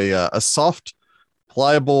creates a soft,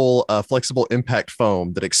 pliable, flexible impact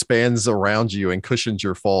foam that expands around you and cushions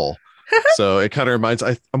your fall. So it kind of reminds,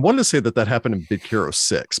 I wanted to say that happened in Big Hero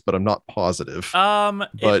 6, but I'm not positive. But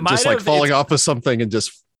just like falling off of something and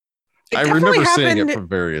just, I remember seeing it from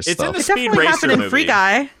various stuff. In the Speed Racer movie. Free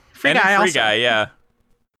Guy. Free Guy, yeah.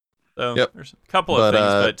 So there's a couple of things,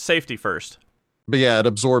 but safety first. But yeah, it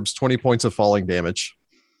absorbs 20 points of falling damage.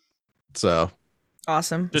 So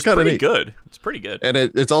Awesome. Just pretty good. It's pretty good. And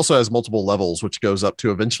it also has multiple levels, which goes up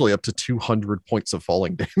to eventually up to 200 points of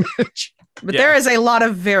falling damage. But there is a lot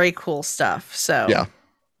of very cool stuff. So yeah.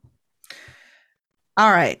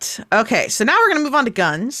 All right. Okay. So now we're going to move on to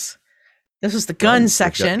guns. This is the gun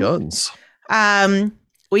section. Guns.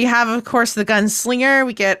 We have, of course, the gunslinger.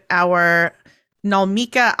 We get our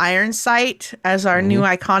Nalmika Iron Sight as our new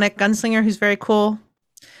iconic gunslinger, who's very cool.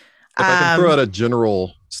 If I can throw out a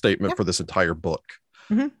general statement for this entire book,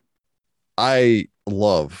 I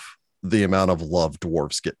love the amount of love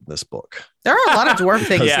dwarves get in this book. There are a lot of dwarf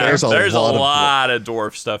things. Yeah, there's a lot of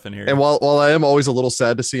dwarf stuff in here. And while I am always a little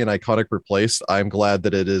sad to see an iconic replaced, I'm glad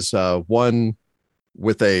that it is one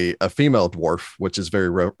with a female dwarf, which is very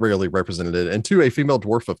rarely represented, and two, a female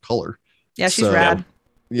dwarf of color. Yeah, she's rad.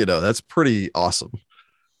 You know, that's pretty awesome.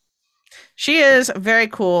 She is very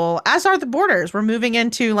cool, as are the borders. We're moving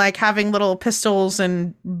into like having little pistols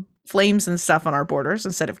and flames and stuff on our borders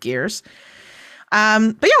instead of gears.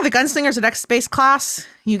 But yeah, the gunslinger's an X-based class.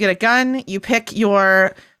 You get a gun, you pick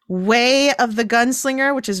your way of the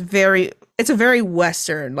gunslinger, which is it's a very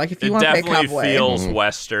Western. Like if you want to pick definitely feels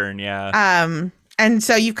Western, yeah. And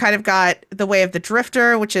so you've kind of got the way of the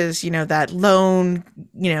drifter, which is, that lone,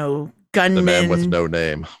 gunman. The man with no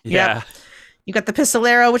name. Yeah. Yep. You got the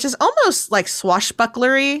pistolero, which is almost like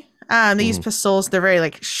swashbucklery. They use pistols. They're very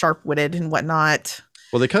like sharp-witted and whatnot.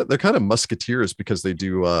 Well, they're kind of musketeers because they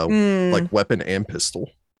do like weapon and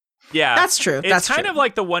pistol. Yeah, that's true. It's kind of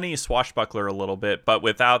like the one-E swashbuckler a little bit, but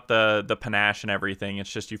without the panache and everything.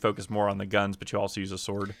 It's just you focus more on the guns, but you also use a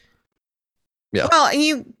sword. Yeah. Well,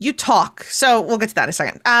 and you talk, so we'll get to that in a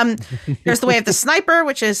second. There's the way of the sniper,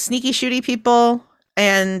 which is sneaky, shooty people,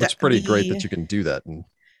 and it's pretty great that you can do that in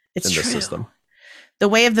the system. The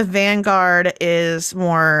way of the vanguard is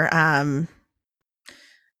more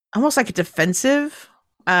almost like a defensive,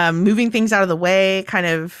 moving things out of the way, kind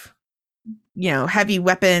of, heavy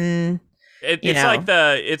weapon.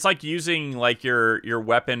 It's like using like your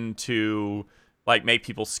weapon to like make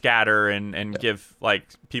people scatter and give like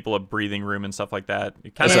people a breathing room and stuff like that.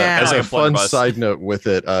 As a fun side note with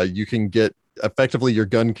it, you can get effectively your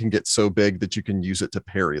gun can get so big that you can use it to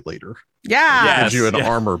parry later. Yeah, it gives you an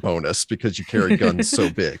armor bonus because you carry guns so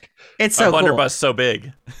big. It's so cool. Blunderbuss so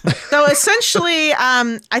big. So essentially,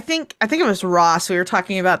 I think it was Ross. We were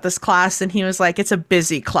talking about this class, and he was like, "It's a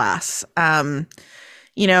busy class."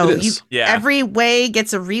 Every way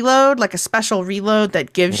gets a reload, like a special reload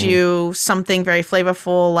that gives you something very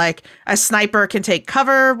flavorful. Like a sniper can take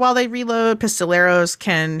cover while they reload. Pistoleros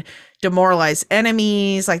can demoralize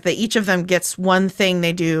enemies. Like each of them gets one thing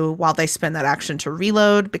they do while they spend that action to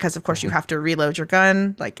reload, because of course you have to reload your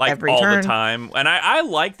gun like every all turn. The time. And I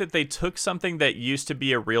like that they took something that used to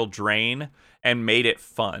be a real drain and made it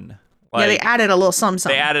fun. Like, they added a little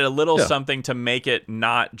something. They added a little something to make it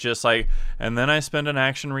not just like, and then I spend an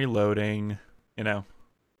action reloading, Then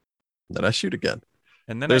I shoot again.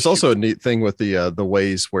 And then there's also a neat thing with the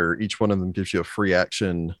ways where each one of them gives you a free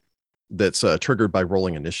action that's triggered by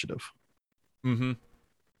rolling initiative. Mm-hmm.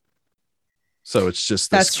 So it's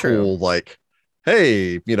just this cool, like,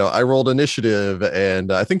 hey, I rolled initiative,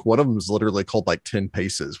 and I think one of them is literally called like 10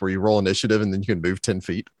 paces, where you roll initiative and then you can move 10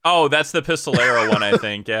 feet. Oh, that's the pistolero one, I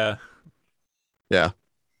think. Yeah. Yeah.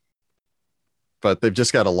 But they've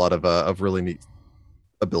just got a lot of really neat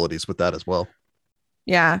abilities with that as well.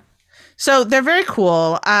 Yeah. So they're very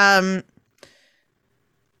cool.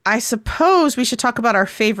 I suppose we should talk about our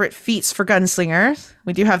favorite feats for gunslingers.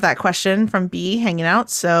 We do have that question from B hanging out.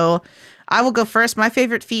 So I will go first. My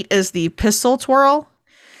favorite feat is the pistol twirl.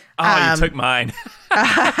 Oh, you took mine.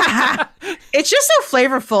 It's just so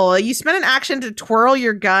flavorful. You spend an action to twirl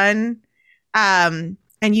your gun, and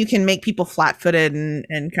you can make people flat-footed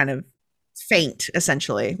and kind of faint,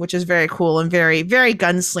 essentially, which is very cool and very, very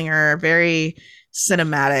gunslinger, very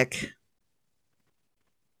cinematic.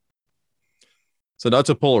 So not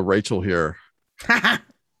to pull a Rachel here,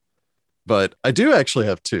 but I do actually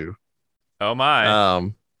have two. Oh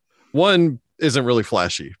my. One isn't really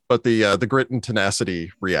flashy, but the grit and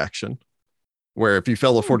tenacity reaction, where if you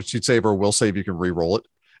fail a fortitude save or will save, you can re-roll it.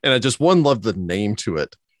 And I just, one, love the name to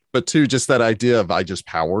it, but two, just that idea of I just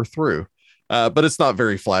power through. But it's not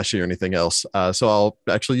very flashy or anything else. So I'll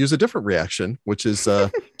actually use a different reaction, which is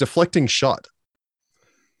deflecting shot,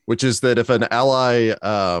 which is that if an ally,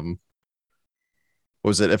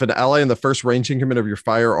 if an ally in the first range increment of your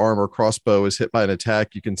firearm or crossbow is hit by an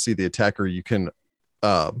attack, you can see the attacker. You can,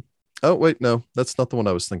 oh wait, no, that's not the one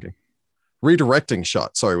I was thinking. Redirecting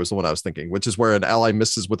shot, sorry, was the one I was thinking, which is where an ally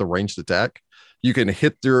misses with a ranged attack. You can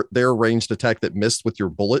hit their ranged attack that missed with your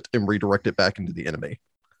bullet and redirect it back into the enemy.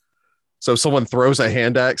 So if someone throws a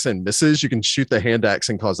hand axe and misses, you can shoot the hand axe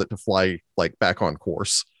and cause it to fly like back on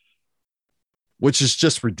course, which is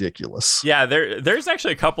just ridiculous. Yeah, there's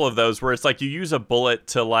actually a couple of those where it's like you use a bullet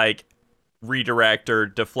to like redirect or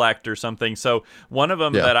deflect or something. So one of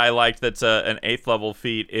them that I liked that's an 8th level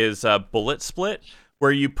feat is bullet split,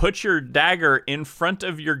 where you put your dagger in front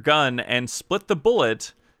of your gun and split the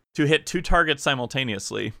bullet to hit 2 targets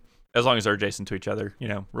simultaneously, as long as they're adjacent to each other. You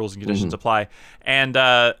know, rules and conditions apply. And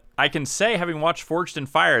I can say, having watched Forged in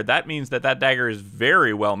Fire, that means that dagger is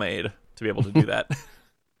very well made to be able to do that.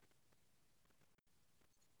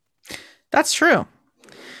 That's true.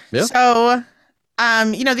 Yeah. So,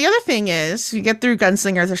 the other thing is, you get through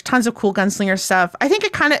Gunslingers. There's tons of cool Gunslinger stuff. I think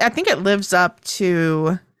it lives up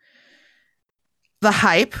to the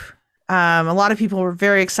hype. A lot of people were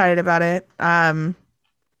very excited about it. And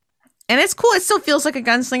it's cool. It still feels like a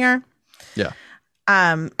Gunslinger. Yeah.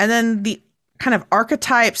 And then the kind of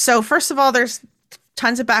archetype. So first of all, there's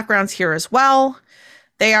tons of backgrounds here as well.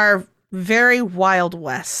 They are very Wild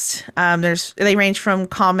West. They range from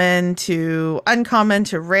common to uncommon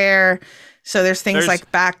to rare. So there's things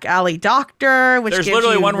like Back Alley Doctor, which there's gives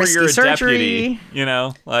literally you one where you're a surgery. deputy, you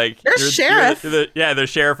know, like there's sheriff. The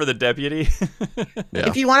sheriff or the deputy. Yeah.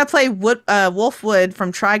 If you want to play Wolfwood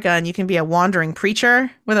from Trigun, you can be a wandering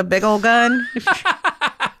preacher with a big old gun.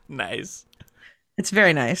 Nice. It's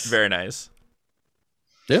very nice. Very nice.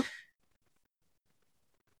 Yeah.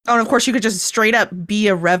 Oh, and of course you could just straight up be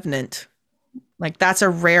a revenant. Like that's a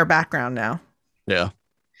rare background now. Yeah.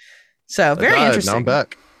 So very interesting. Now I'm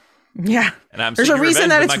back. Yeah. And there's a reason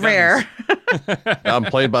that it's rare. I'm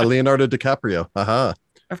played by Leonardo DiCaprio.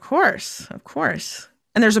 Of course.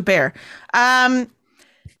 And there's a bear. But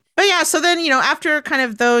yeah, so then, after kind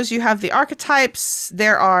of those, you have the archetypes.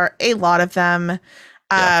 There are a lot of them.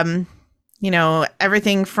 Everything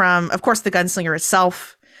from, of course, the gunslinger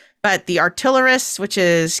itself, but the artillerist, which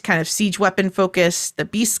is kind of siege weapon focused, the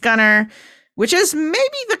beast gunner, which is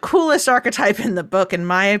maybe the coolest archetype in the book, in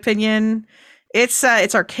my opinion. It's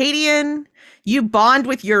Arcadian. You bond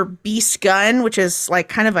with your beast gun, which is like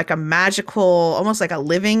kind of like a magical, almost like a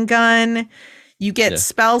living gun. You get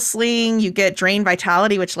spell sling, you get drain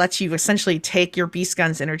vitality, which lets you essentially take your beast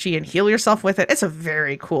gun's energy and heal yourself with it. It's a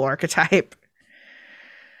very cool archetype.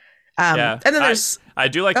 And then there's I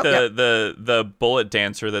do like the bullet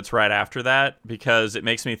dancer that's right after that, because it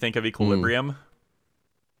makes me think of Equilibrium.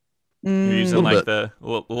 You're using like the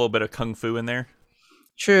little bit of kung fu in there.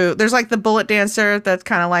 True. There's like the bullet dancer that's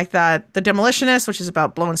kind of like that. The demolitionist, which is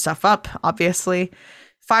about blowing stuff up, obviously.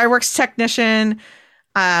 Fireworks technician,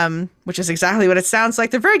 which is exactly what it sounds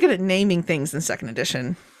like. They're very good at naming things in 2nd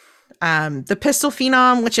edition. The pistol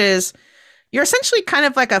phenom, which is you're essentially kind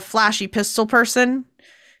of like a flashy pistol person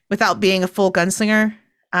without being a full gunslinger.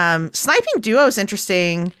 Sniping duo is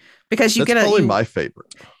interesting because you That's probably my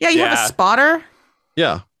favorite. Yeah, you have a spotter.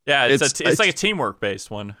 Yeah. Yeah, it's like a teamwork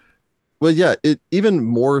based one. Well, yeah, it even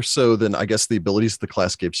more so than I guess the abilities the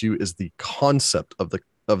class gives you is the concept of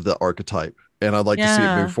the archetype. And I'd like to see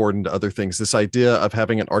it move forward into other things. This idea of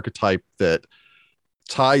having an archetype that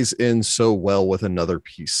ties in so well with another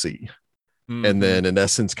PC. And then in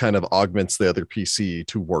essence kind of augments the other PC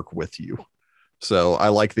to work with you. So I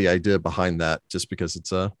like the idea behind that, just because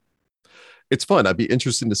it's fun. I'd be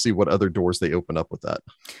interested to see what other doors they open up with that.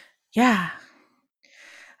 Yeah.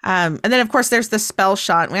 And then, of course, there's the spell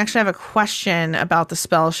shot. We actually have a question about the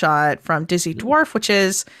spell shot from Dizzy Dwarf, which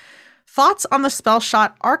is thoughts on the spell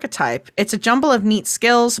shot archetype. It's a jumble of neat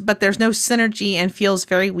skills, but there's no synergy and feels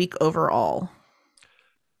very weak overall.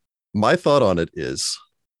 My thought on it is,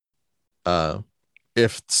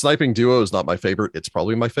 if sniping duo is not my favorite, it's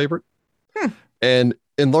probably my favorite. And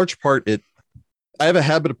in large part, I have a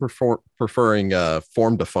habit of preferring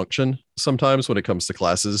form to function sometimes when it comes to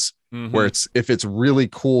classes, where if it's really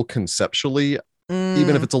cool conceptually,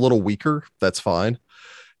 even if it's a little weaker, that's fine.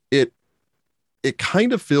 It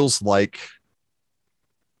kind of feels like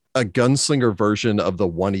a gunslinger version of the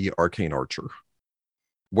 1E Arcane Archer,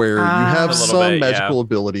 where you have some magical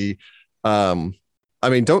ability. I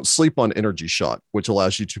mean, don't sleep on Energy Shot, which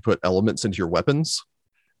allows you to put elements into your weapons,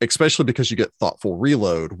 especially because you get Thoughtful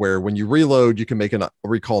Reload, where when you reload, you can make a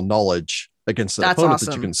recall knowledge against an opponent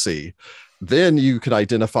that you can see. Then you can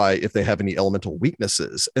identify if they have any elemental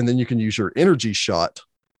weaknesses, and then you can use your Energy Shot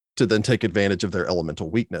to then take advantage of their elemental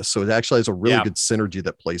weakness. So it actually has a really good synergy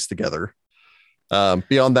that plays together.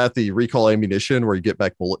 Beyond that, the recall ammunition, where you get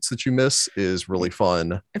back bullets that you miss, is really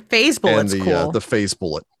fun. Phase bullet's cool. The phase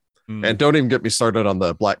bullet. And don't even get me started on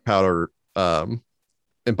the black powder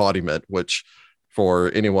embodiment, which,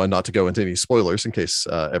 for anyone, not to go into any spoilers in case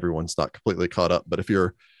everyone's not completely caught up, but if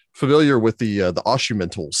you're familiar with the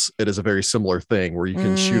oshumentals, it is a very similar thing where you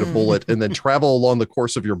can shoot a bullet and then travel along the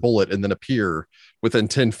course of your bullet and then appear within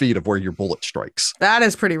 10 feet of where your bullet strikes. That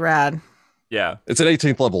is pretty rad. Yeah. It's an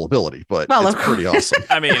 18th level ability, but it's pretty awesome.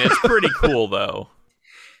 I mean, it's pretty cool though.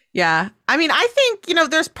 Yeah. I mean, I think,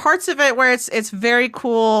 there's parts of it where it's very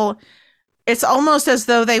cool. It's almost as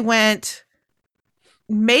though they went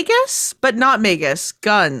Magus, but not Magus,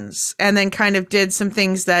 guns, and then kind of did some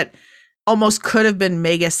things that almost could have been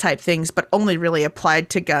Magus type things, but only really applied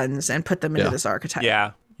to guns and put them into this archetype.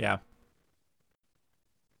 Yeah.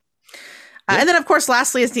 And then, of course,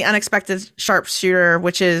 lastly is the unexpected sharpshooter,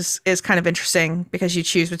 which is kind of interesting because you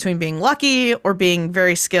choose between being lucky or being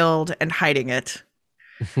very skilled and hiding it.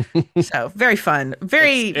 So very fun, it's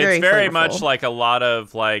very flavorful. Much like a lot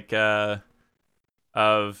of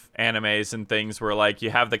of animes and things where like you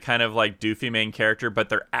have the kind of like doofy main character, but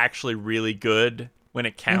they're actually really good when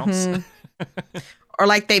it counts. Or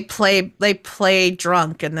like they play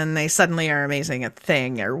drunk and then they suddenly are amazing at the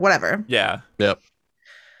thing or whatever. Yeah. Yep.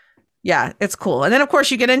 Yeah, it's cool. And then, of course,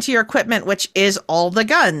 you get into your equipment, which is all the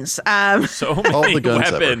guns. So many all the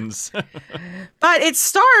guns weapons. But it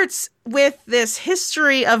starts with this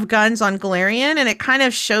history of guns on Golarion, and it kind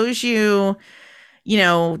of shows you,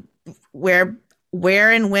 where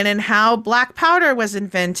and when and how black powder was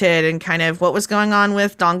invented and kind of what was going on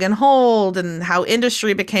with Danganronpa and how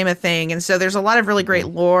industry became a thing. And so there's a lot of really great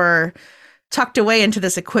lore tucked away into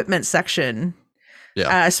this equipment section.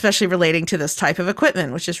 Yeah, especially relating to this type of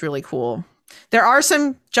equipment, which is really cool. There are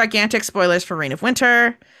some gigantic spoilers for Reign of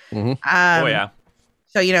Winter. Oh, yeah.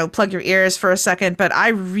 So, plug your ears for a second. But I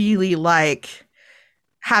really like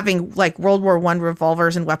having like World War I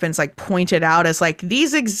revolvers and weapons like pointed out as like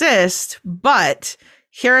these exist, but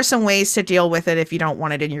here are some ways to deal with it if you don't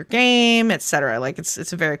want it in your game, etc. Like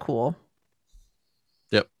it's very cool.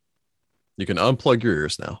 Yep. You can unplug your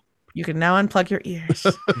ears now. You can now unplug your ears.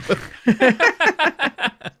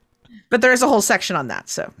 But there is a whole section on that,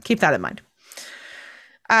 so keep that in mind.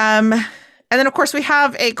 And then, of course, we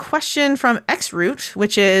have a question from Xroot,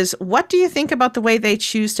 which is, what do you think about the way they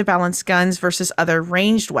choose to balance guns versus other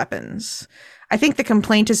ranged weapons? I think the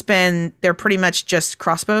complaint has been they're pretty much just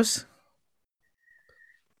crossbows.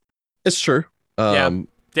 It's true.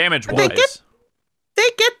 Damage-wise. They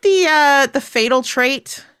get the fatal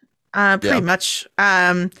trait pretty much.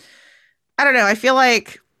 I don't know. I feel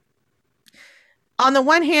like on the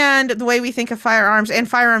one hand, the way we think of firearms and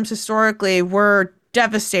firearms historically were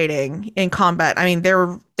devastating in combat. I mean,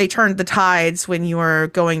 they turned the tides when you were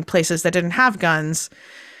going places that didn't have guns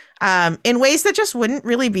in ways that just wouldn't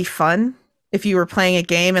really be fun if you were playing a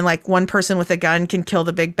game and like one person with a gun can kill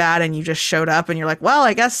the big bad and you just showed up and you're like, well,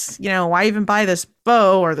 I guess, why even buy this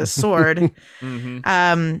bow or this sword?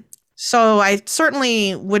 So I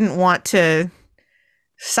certainly wouldn't want to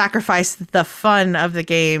sacrifice the fun of the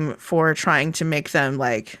game for trying to make them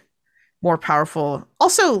like more powerful.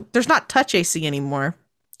 Also, there's not touch AC anymore.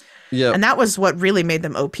 Yeah. And that was what really made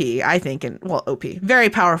them OP, I think. OP.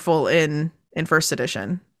 Very powerful in first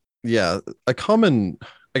edition. Yeah. A common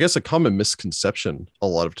misconception a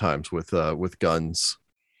lot of times with guns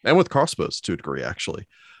and with crossbows to a degree, actually,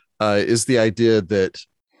 is the idea that,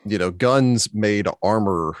 guns made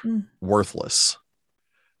armor worthless.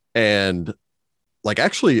 And like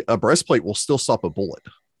actually a breastplate will still stop a bullet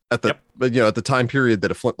at the at the time period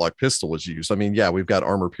that a flintlock pistol was used. I mean, yeah, we've got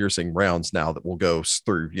armor piercing rounds now that will go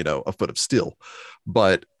through, a foot of steel.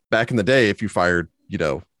 But back in the day, if you fired,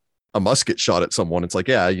 a musket shot at someone, it's like,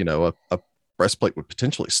 a breastplate would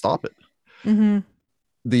potentially stop it. Mm-hmm.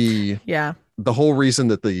 The whole reason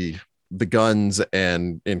that the guns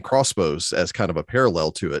and crossbows as kind of a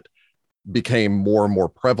parallel to it became more and more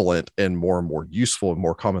prevalent and more useful and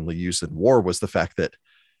more commonly used in war was the fact that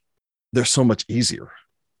they're so much easier.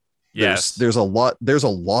 Yes. There's a lot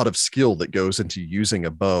of skill that goes into using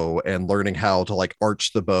a bow and learning how to like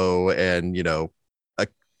arch the bow and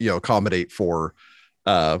accommodate for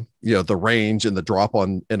the range and the drop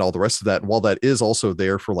on and all the rest of that. And while that is also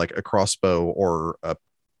there for like a crossbow or a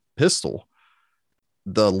pistol,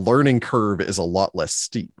 the learning curve is a lot less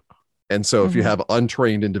steep. And so if you have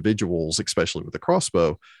untrained individuals, especially with a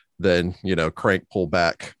crossbow, then, crank, pull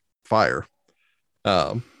back, fire.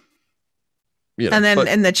 And then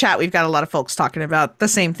in the chat, we've got a lot of folks talking about the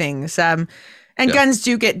same things. And guns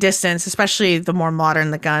do get distance, especially the more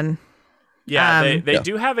modern the gun. Yeah, they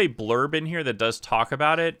do have a blurb in here that does talk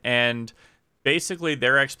about it. And basically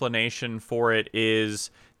their explanation for it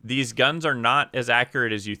is these guns are not as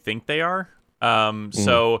accurate as you think they are.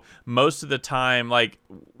 So most of the time, like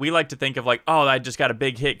we like to think of like, oh, I just got a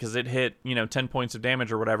big hit because it hit, 10 points of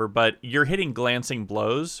damage or whatever, but you're hitting glancing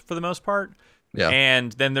blows for the most part. Yeah.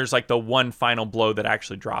 And then there's like the one final blow that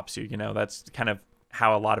actually drops you. That's kind of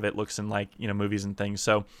how a lot of it looks in like, movies and things.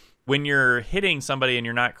 So when you're hitting somebody and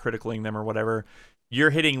you're not criticaling them or whatever, you're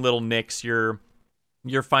hitting little nicks. You're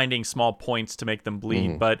finding small points to make them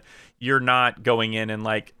bleed, but you're not going in and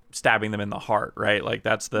like stabbing them in the heart, right? Like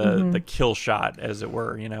that's the kill shot, as it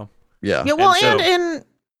were, Yeah. Yeah. Well, and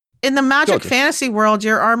in the magic fantasy world,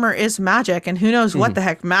 your armor is magic, and who knows what the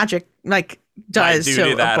heck magic like does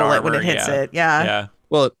to a bullet armor, when it hits it. Yeah.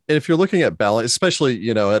 Well, if you're looking at balance,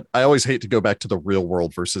 especially, I always hate to go back to the real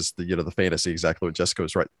world versus the, the fantasy, exactly what Jessica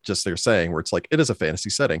was just there saying, where it's like, it is a fantasy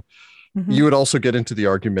setting. You would also get into the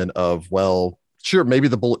argument of, well, sure, maybe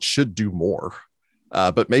the bullet should do more,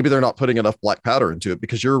 but maybe they're not putting enough black powder into it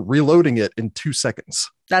because you're reloading it in 2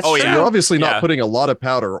 seconds. That's true. You're obviously not putting a lot of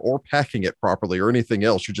powder or packing it properly or anything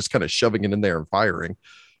else. You're just kind of shoving it in there and firing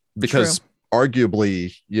because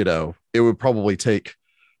arguably, it would probably take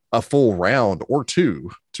a full round or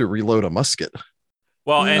 2 to reload a musket.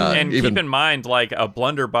 Well, and keep in mind, like a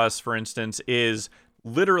blunderbuss, for instance, is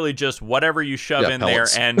literally just whatever you shove in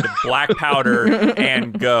pellets. there and black powder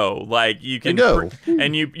and go. Like you can go.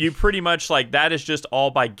 And you pretty much like that is just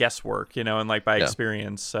all by guesswork, and like by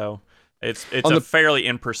experience. So it's a fairly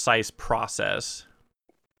imprecise process.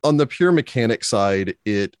 On the pure mechanic side,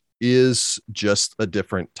 it is just a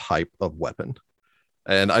different type of weapon.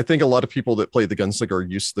 And I think a lot of people that play the Gunslinger are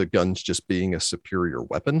used to the guns just being a superior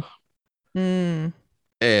weapon.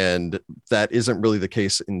 And that isn't really the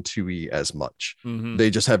case in 2E as much. They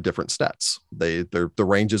just have different stats. The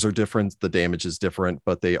ranges are different, the damage is different,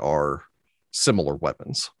 but they are similar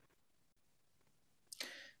weapons.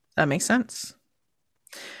 That makes sense.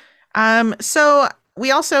 So we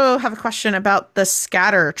also have a question about the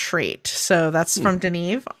scatter trait. So that's from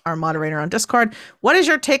Deneve, our moderator on Discord. What is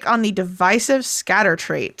your take on the divisive scatter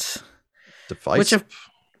trait? Divisive?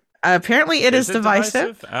 Apparently it is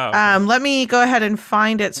divisive. Oh, okay. Let me go ahead and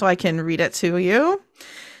find it so I can read it to you.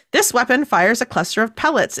 This weapon fires a cluster of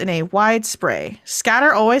pellets in a wide spray.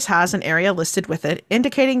 Scatter always has an area listed with it,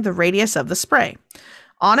 indicating the radius of the spray.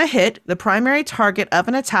 On a hit, the primary target of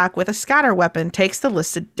an attack with a scatter weapon takes the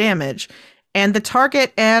listed damage, and the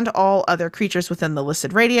target and all other creatures within the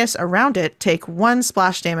listed radius around it take 1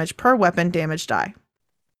 splash damage per weapon damage die.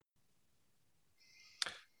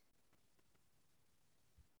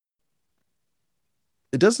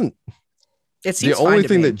 It doesn't. It seems the only fine to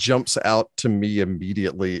thing me. that jumps out to me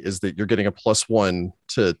immediately is that you're getting a +1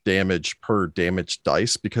 to damage per damage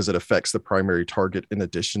dice because it affects the primary target in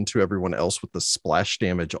addition to everyone else with the splash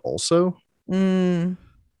damage also. I mean,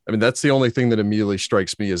 that's the only thing that immediately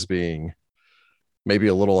strikes me as being maybe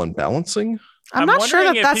a little unbalancing. I'm not sure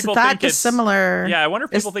that that's that dissimilar. Yeah, I wonder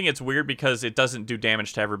if people think it's weird because it doesn't do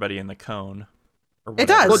damage to everybody in the cone. It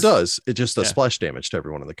does. Well, it does. It just does splash damage to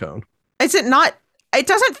everyone in the cone. Is it not? It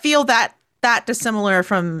doesn't feel that dissimilar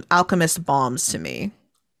from Alchemist bombs to me.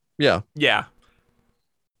 Yeah. Yeah.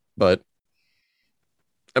 But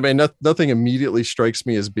I mean, nothing immediately strikes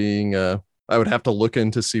me as being. I would have to look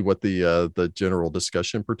in to see what the general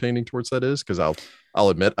discussion pertaining towards that is, because I'll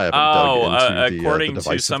admit I haven't dug into according the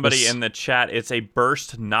to somebody in the chat, it's a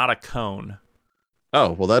burst, not a cone.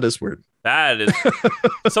 Oh, well, that is weird. That is.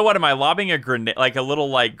 So what am I lobbing a grenade, like a little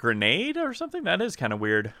like grenade or something? That is kind of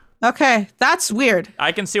weird. Okay, that's weird.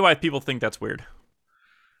 I can see why people think that's weird.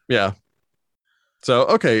 Yeah. So,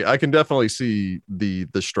 okay, I can definitely see the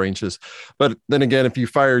strangeness. But then again, if you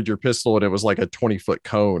fired your pistol and it was like a 20-foot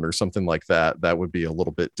cone or something like that, that would be a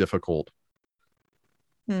little bit difficult,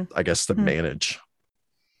 I guess, to manage.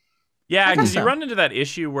 Yeah, because you run into that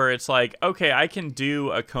issue where it's like, okay, I can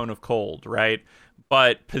do a cone of cold, right?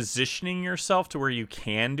 But positioning yourself to where you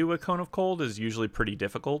can do a cone of cold is usually pretty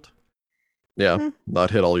difficult. Yeah,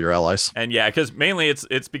 not hit all your allies. And yeah, because mainly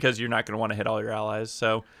it's because you're not going to want to hit all your allies.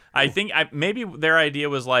 So I think maybe their idea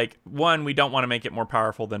was like, 1, we don't want to make it more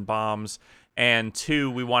powerful than bombs. And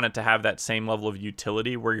 2, we want it to have that same level of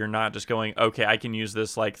utility where you're not just going, okay, I can use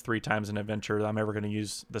this like 3 times in adventure. I'm ever going to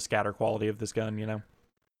use the scatter quality of this gun, you know?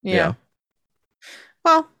 Yeah.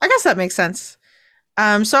 Well, I guess that makes sense.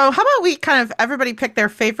 So how about we kind of everybody pick their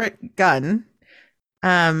favorite gun?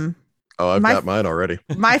 I've got mine already.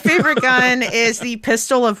 My favorite gun is the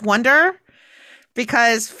Pistol of Wonder,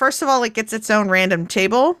 because first of all, it gets its own random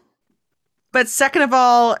table. But second of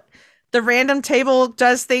all, the random table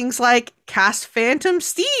does things like cast Phantom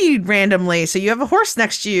Steed randomly. So you have a horse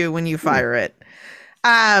next to you when you fire it.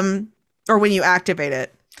 Or when you activate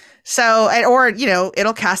it. So, or,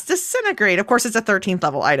 it'll cast Disintegrate. Of course, it's a 13th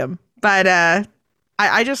level item. But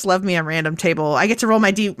I just love me a random table. I get to roll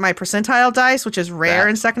my percentile dice, which is rare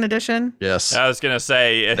in 2nd edition. Yes. I was going to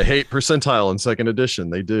say. They hate percentile in 2nd edition.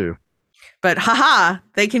 They do. But haha,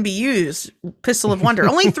 they can be used. Pistol of Wonder.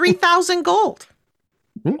 Only 3,000 gold.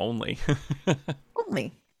 Only.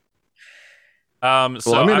 Only. So I'm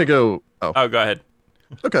going to go. Oh, go ahead.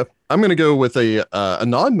 Okay. I'm going to go with a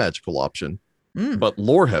non-magical option, but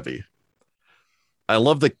lore heavy. I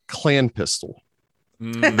love the clan pistol.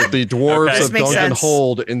 The dwarves of Dungeon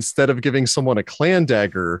Hold, instead of giving someone a clan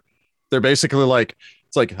dagger, they're basically like,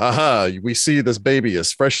 it's like, haha, we see this baby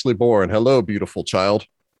is freshly born. Hello, beautiful child.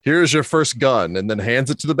 Here's your first gun, and then hands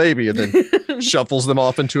it to the baby and then shuffles them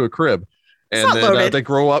off into a crib. And then they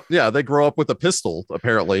grow up. Yeah, they grow up with a pistol,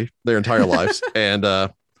 apparently, their entire lives. And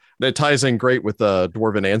that ties in great with the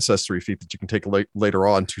dwarven ancestry feat that you can take later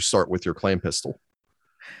on to start with your clan pistol.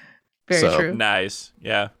 Very true. Nice.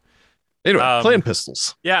 Yeah. Anyway, clan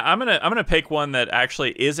pistols. Yeah, I'm gonna pick one that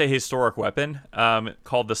actually is a historic weapon,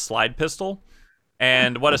 called the slide pistol.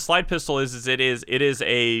 And what a slide pistol is it is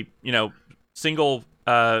a single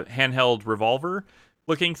handheld revolver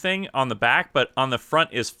looking thing on the back, but on the front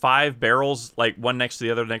is 5 barrels, like one next to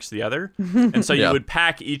the other. And so you would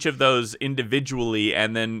pack each of those individually,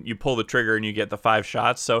 and then you pull the trigger and you get the 5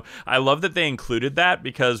 shots. So I love that they included that,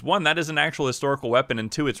 because 1, that is an actual historical weapon,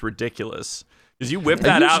 and 2, it's ridiculous. Because you whip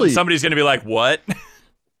that out and somebody's going to be like, what?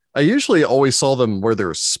 I usually always saw them where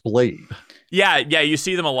they're splayed. Yeah, you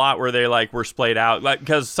see them a lot where they were splayed out,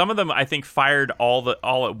 because some of them I think fired all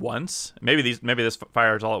at once. Maybe this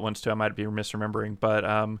fires all at once too. I might be misremembering, but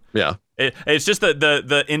it's just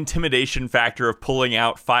the intimidation factor of pulling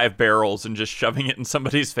out 5 barrels and just shoving it in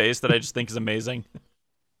somebody's face that I just think is amazing.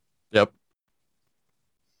 Yep.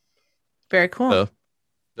 Very cool.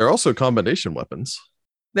 There are also combination weapons.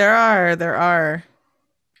 There are.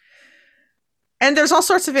 And there's all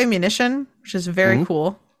sorts of ammunition, which is very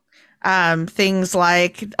cool. Things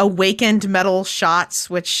like awakened metal shots,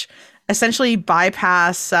 which essentially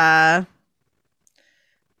bypass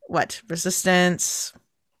resistance?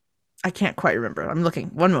 I can't quite remember. I'm looking.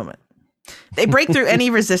 One moment. They break through any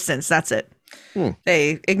resistance. That's it.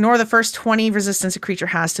 They ignore the first 20 resistance a creature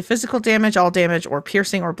has to physical damage, all damage, or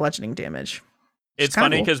piercing or bludgeoning damage. It's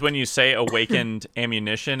funny because when you say awakened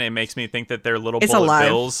ammunition, it makes me think that they're little bullet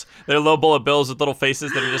bills. They're little bullet bills with little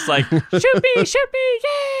faces that are just like, shoot me,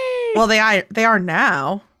 yay! Well, they are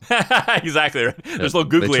now. Exactly. There's little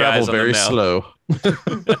googly eyes on them now. They travel very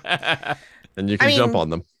slow. And you can jump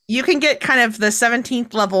on them. You can get kind of the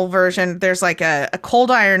 17th level version. There's like a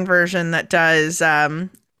cold iron version that does,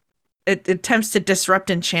 it attempts to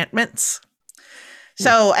disrupt enchantments.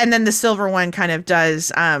 So, and then the silver one kind of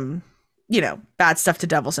does, bad stuff to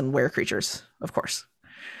devils and were creatures, of course.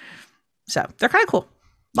 So they're kind of cool.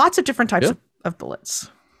 Lots of different types of bullets.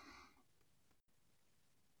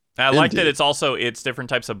 I like that it's different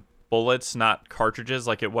types of bullets, not cartridges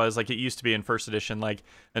like it used to be in first edition. Like,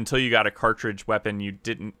 until you got a cartridge weapon,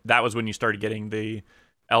 that was when you started getting the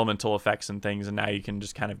elemental effects and things, and now you can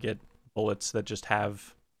just kind of get bullets that just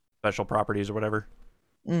have special properties or whatever.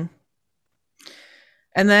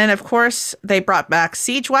 And then, of course, they brought back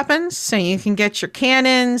siege weapons, so you can get your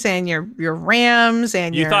cannons and your rams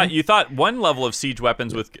and you thought one level of siege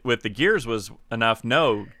weapons with the gears was enough.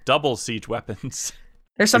 No, double siege weapons.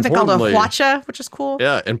 There's something called a Hwacha, which is cool.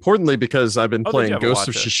 Yeah, importantly, because I've been playing Ghost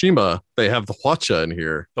of Tsushima, they have the Hwacha in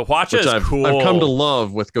here. The Hwacha is cool. I've come to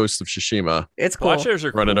love with Ghost of Tsushima. It's cool. Hwachas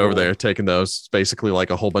are running over there, taking those. It's basically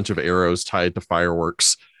like a whole bunch of arrows tied to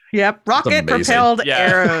fireworks. Yep, rocket propelled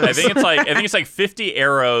arrows. I think it's like 50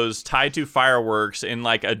 arrows tied to fireworks in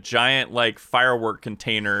like a giant like firework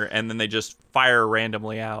container, and then they just fire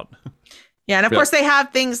randomly out. Yeah, and of course they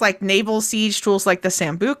have things like naval siege tools like the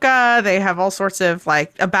Sambuca. They have all sorts of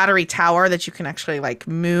like a battery tower that you can actually like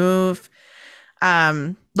move.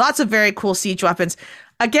 Lots of very cool siege weapons.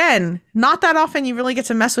 Again, not that often you really get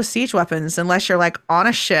to mess with siege weapons unless you're like on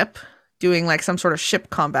a ship doing like some sort of ship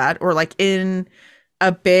combat, or like in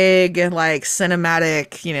a big like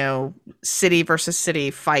cinematic, city versus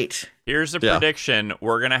city fight. Here's a prediction.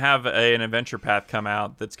 We're going to have an adventure path come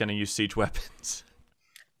out that's going to use siege weapons.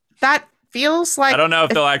 That feels like... I don't know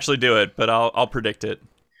if they'll actually do it, but I'll predict it.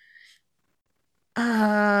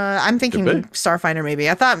 I'm thinking Starfinder maybe.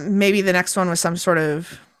 I thought maybe the next one was some sort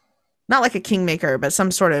of, not like a Kingmaker, but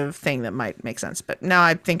some sort of thing that might make sense. But now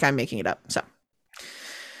I think I'm making it up. So,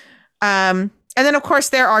 and then, of course,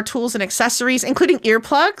 there are tools and accessories, including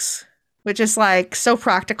earplugs, which is like so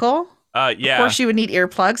practical. Of course, you would need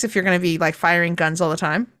earplugs if you're going to be like firing guns all the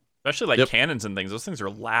time. Especially like cannons and things. Those things are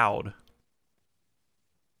loud.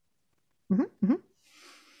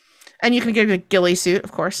 And you can get a ghillie suit,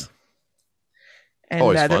 of course. And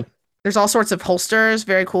always fun. There's all sorts of holsters,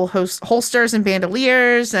 very cool holsters and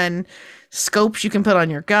bandoliers and scopes you can put on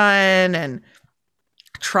your gun, and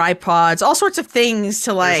tripods, all sorts of things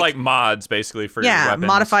to There's like mods basically for your weapons.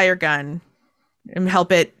 Modify your gun and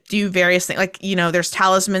help it do various things. Like, there's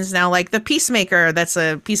talismans now, like the Peacemaker, that's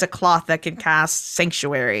a piece of cloth that can cast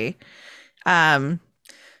Sanctuary.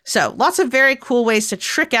 So lots of very cool ways to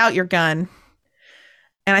trick out your gun.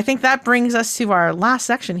 And I think that brings us to our last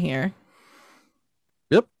section here.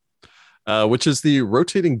 Yep. Which is the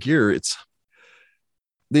rotating gear.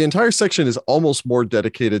 The entire section is almost more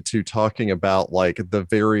dedicated to talking about like the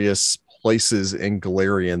various places in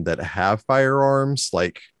Golarion that have firearms.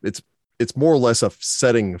 Like it's more or less a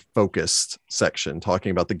setting focused section,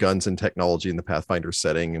 talking about the guns and technology in the Pathfinder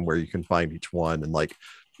setting and where you can find each one and like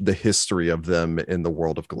the history of them in the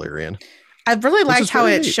world of Golarion. I really liked how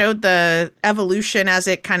it showed the evolution as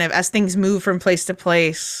things move from place to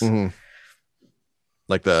place. Mm-hmm.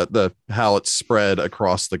 Like the how it's spread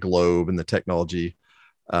across the globe and the technology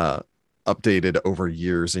updated over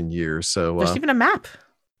years and years. So there's even a map.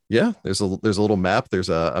 Yeah, there's a little map. There's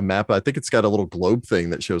a map. I think it's got a little globe thing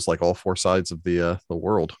that shows like all four sides of the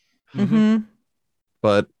world. Mm-hmm.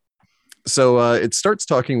 But so it starts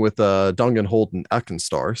talking with Dungenhold and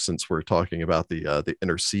Akenstar, since we're talking about the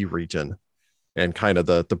Inner Sea region and kind of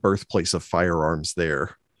the birthplace of firearms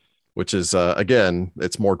there, which is again,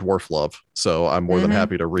 it's more dwarf love. So I'm more than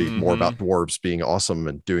happy to read more about dwarves being awesome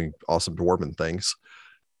and doing awesome dwarven things,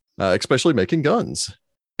 especially making guns.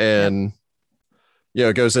 And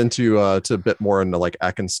it goes into to a bit more into like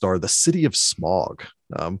Akenstar, the city of smog.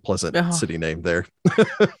 Pleasant city name there.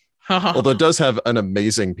 Although it does have an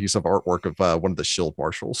amazing piece of artwork of one of the shield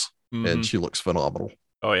marshals, and she looks phenomenal.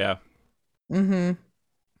 Oh yeah. Mm-hmm.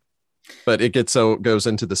 But it goes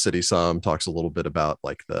into the city some, talks a little bit about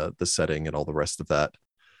like the setting and all the rest of that.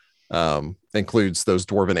 Includes those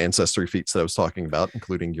dwarven ancestry feats that I was talking about,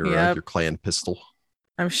 including your clan pistol.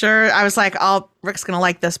 I'm sure. I was like, Rick's gonna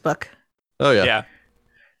like this book. Oh yeah. Yeah.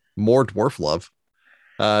 More dwarf love.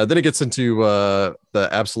 Then it gets into the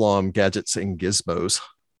Absalom gadgets and gizmos,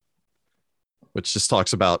 which just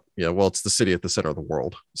talks about, it's the city at the center of the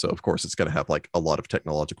world. So of course it's going to have like a lot of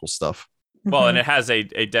technological stuff. Well, and it has a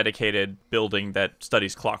dedicated building that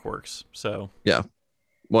studies clockworks. So yeah.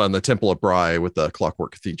 Well, and the Temple of Bry with the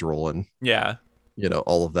Clockwork Cathedral and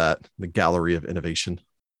all of that, the Gallery of Innovation.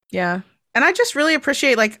 Yeah. And I just really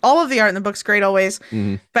appreciate like all of the art in the book's great always.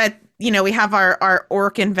 Mm-hmm. But we have our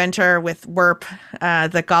orc inventor with Werp,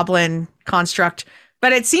 the goblin construct.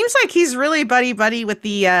 But it seems like he's really buddy with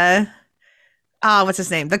the what's his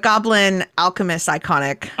name? The goblin alchemist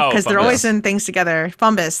iconic. Because they're always in things together.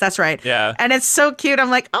 Fumbus, that's right. Yeah. And it's so cute. I'm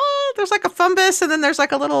like, there's like a Fumbus, and then there's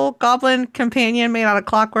like a little goblin companion made out of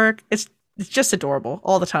clockwork. It's just adorable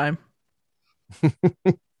all the time.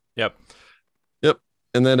 Yep.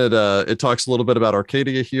 And then it talks a little bit about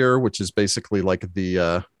Arcadia here, which is basically like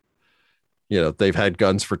the they've had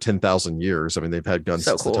guns for 10,000 years. I mean, they've had guns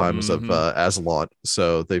since the times of Azeroth.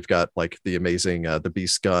 So they've got like the amazing the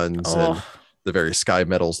beast guns and the various sky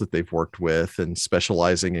metals that they've worked with, and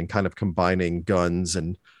specializing in kind of combining guns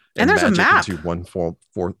and there's magic a map into one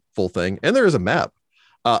full thing. And there is a map.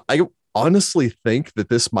 I honestly think that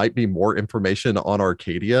this might be more information on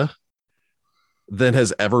Arcadia than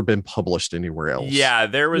has ever been published anywhere else. Yeah,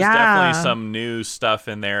 there was definitely some new stuff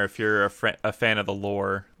in there. If you're a fan of the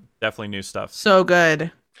lore, definitely new stuff. So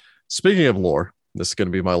good. Speaking of lore, this is going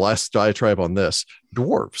to be my last diatribe on this.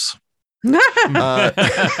 Dwarves.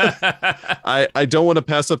 I don't want to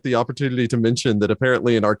pass up the opportunity to mention that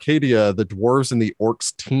apparently in Arcadia, the dwarves and the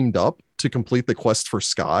orcs teamed up to complete the quest for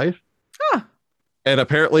Sky. Huh. And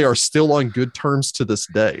apparently are still on good terms to this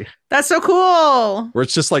day. That's so cool. Where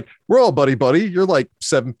it's just like, we're all buddy. You're like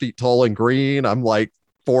 7 feet tall and green. I'm like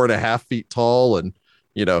 4.5 feet tall and,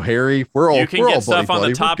 hairy. You can get stuff on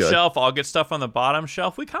the top shelf. I'll get stuff on the bottom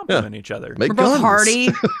shelf. We complement each other. We're both hardy.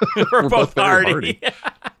 We're both hardy.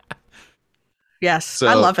 Yes, so,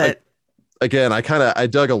 I love it. Again, I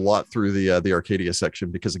dug a lot through the Arcadia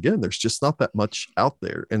section because, again, there's just not that much out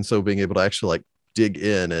there. And so being able to actually like dig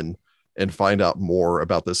in and find out more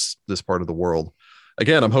about this part of the world.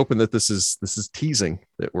 Again, I'm hoping that this is teasing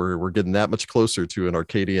that we're getting that much closer to an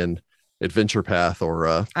Arcadian adventure path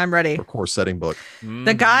or I'm ready. Or core setting book.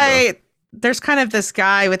 The guy, there's kind of this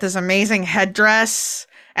guy with this amazing headdress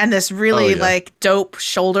and this really like dope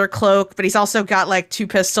shoulder cloak, but he's also got like 2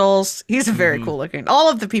 pistols. He's very cool looking. All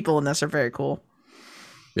of the people in this are very cool.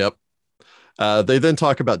 Yep. They then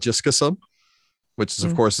talk about Jiskasum, which is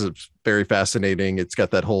of course is very fascinating. It's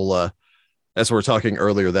got that whole as we were talking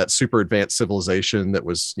earlier, that super advanced civilization that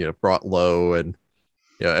was, brought low. And,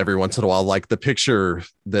 every once in a while, like the picture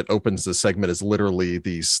that opens the segment is literally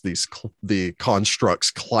the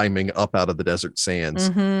constructs climbing up out of the desert sands.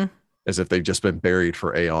 Mm-hmm. as if they've just been buried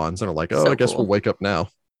for aeons and are like, oh, So I guess cool. we'll wake up now.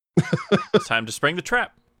 It's time to spring the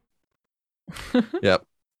trap. Yep.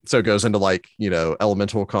 So it goes into like,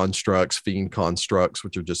 elemental constructs, fiend constructs,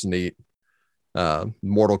 which are just neat.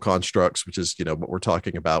 Mortal constructs, which is, what we're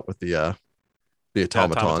talking about with the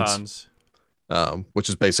automatons, which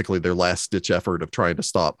is basically their last ditch effort of trying to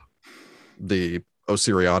stop the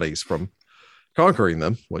Osirianes from conquering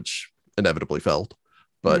them, which inevitably failed.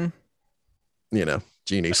 But,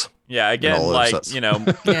 genies. Yeah, again, like,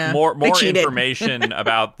 Yeah. more cheated. information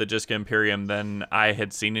about the Jiska Imperium than I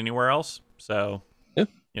had seen anywhere else. So,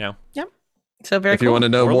 So very if you cool. want to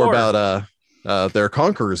know more lore. about their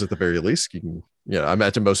conquerors at the very least, you can, I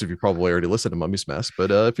imagine most of you probably already listened to Mummy's Mask,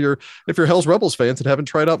 but if you're Hell's Rebels fans and haven't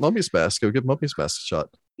tried out Mummy's Mask, go give Mummy's Mask a shot.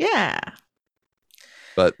 Yeah.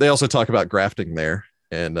 But they also talk about grafting there.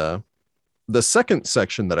 And the second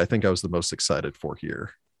section that I think I was the most excited for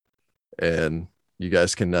here, and you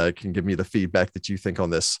guys can give me the feedback that you think on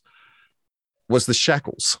this, was the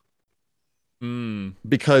shackles.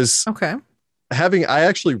 Because Okay. I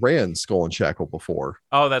actually ran Skull and Shackle before.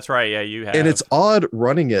 Oh, that's right. Yeah, you have. And it's odd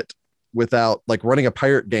running it without, like, running a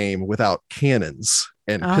pirate game without cannons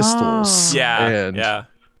and pistols. Yeah. And yeah.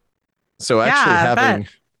 so actually having,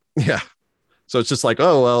 So it's just like,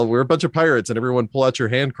 oh, well, we're a bunch of pirates and everyone pull out your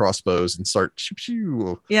hand crossbows and start shoo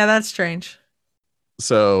shoo. Yeah, that's strange.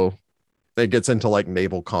 So it gets into like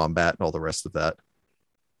naval combat and all the rest of that.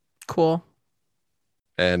 Cool.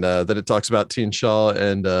 And then it talks about Tien Shaw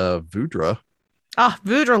and Vudra. Ah,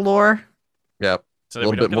 Vudra lore. Yep. So a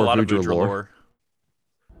little we don't bit get more a lot of Vudra Vudra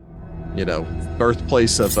lore.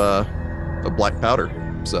 Birthplace of black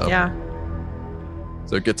powder. So Yeah.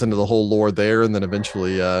 So it gets into the whole lore there, and then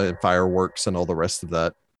eventually fireworks and all the rest of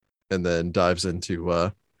that, and then dives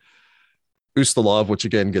into Ustalov, which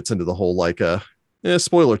again gets into the whole like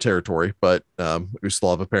spoiler territory, but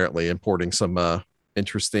Ustalov apparently importing some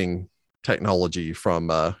interesting technology from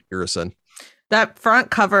Irison. That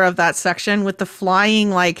front cover of that section with the flying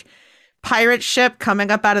like pirate ship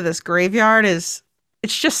coming up out of this graveyard it's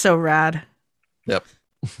just so rad. Yep.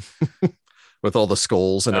 With all the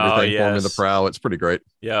skulls and everything forming the prow. It's pretty great.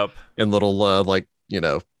 Yep. And little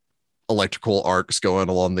electrical arcs going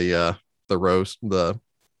along the rows, the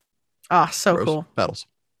so rows, cool. paddles.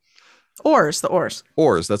 The oars.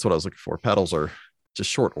 Oars, that's what I was looking for. Paddles are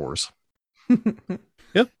just short oars.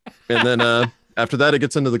 Yep. And then after that it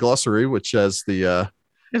gets into the glossary, which has the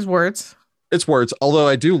His words. It's words. Although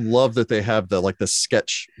I do love that they have the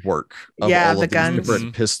sketch work of all the of guns. these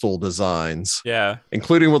different pistol designs. Yeah.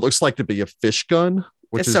 Including what looks like to be a fish gun,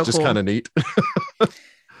 which is so just cool. kind of neat.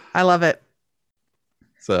 I love it.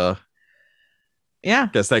 So yeah.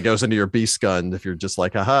 Guess that goes into your beast gun. If you're just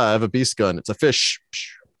like, aha, I have a beast gun. It's a fish.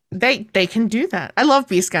 They can do that. I love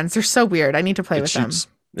beast guns. They're so weird. I need to play with them.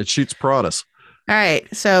 It shoots piranhas. All right.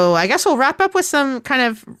 So I guess we'll wrap up with some kind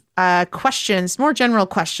of questions, more general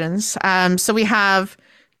questions. So we have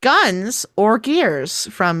guns or gears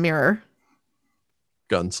from Mirror.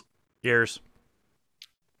 Guns. Gears.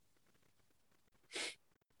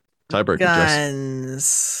 Tiebreaker.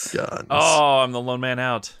 Guns. Guns. Oh, I'm the lone man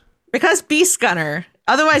out. Because Beast Gunner.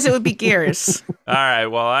 Otherwise, it would be gears. All right.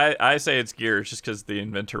 Well, I say it's gears just because the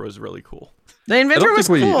inventor was really cool. The inventor was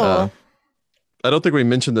cool. I don't think we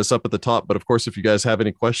mentioned this up at the top, but of course, if you guys have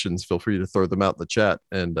any questions, feel free to throw them out in the chat.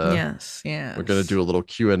 And yes. We're going to do a little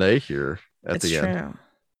Q&A here at the end.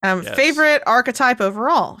 Yes. Favorite archetype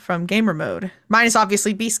overall from gamer mode? Mine is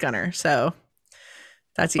obviously Beast Gunner, so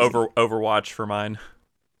that's easy. Overwatch for mine.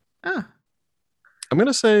 Oh. I'm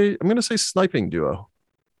gonna say sniping duo.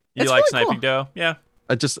 You like really sniping duo? Yeah.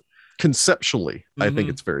 I just conceptually, I think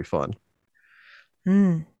it's very fun.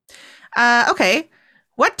 Okay.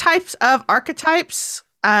 What types of archetypes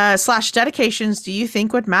 / dedications do you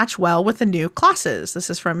think would match well with the new classes?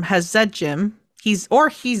 This is from Hezedjim. He's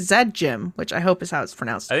Zedjim, which I hope is how it's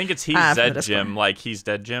pronounced. I think it's Zedjim, like he's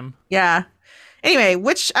dead Jim. Yeah. Anyway,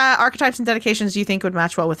 which archetypes and dedications do you think would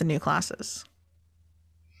match well with the new classes?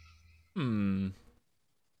 I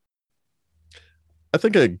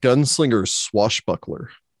think a gunslinger swashbuckler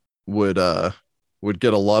would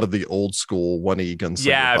get a lot of the old school 1E gunslinger.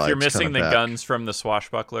 Yeah, if you're missing the guns from the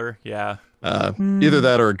swashbuckler, yeah. Either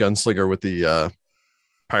that or a gunslinger with the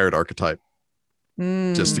pirate archetype,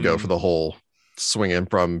 just to go for the whole swinging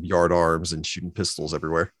from yard arms and shooting pistols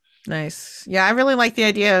everywhere. Nice. Yeah, I really like the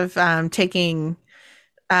idea of taking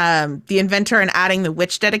the inventor and adding the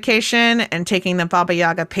witch dedication and taking the Baba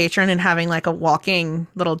Yaga patron and having like a walking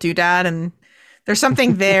little doodad. And there's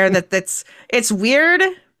something there it's weird,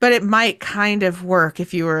 but it might kind of work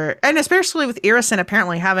if you were, and especially with Irison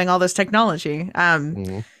apparently having all this technology.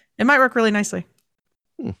 It might work really nicely.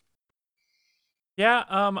 Yeah,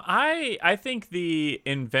 I think the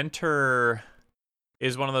Inventor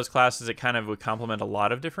is one of those classes that kind of would complement a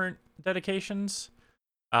lot of different dedications.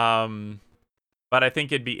 But I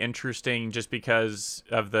think it'd be interesting just because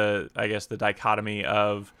of the dichotomy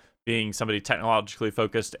of being somebody technologically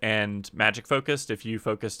focused and magic focused. If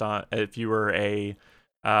you were a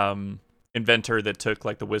inventor that took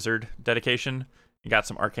like the wizard dedication and got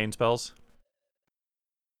some arcane spells.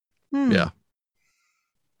 Yeah.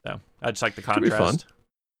 So I just like the contrast. Could be fun.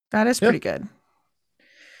 That is pretty good.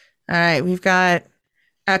 All right, we've got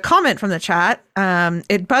a comment from the chat.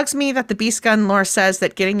 It bugs me that the Beast Gun lore says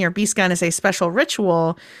that getting your Beast Gun is a special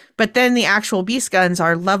ritual, but then the actual Beast Guns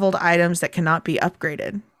are leveled items that cannot be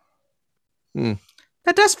upgraded.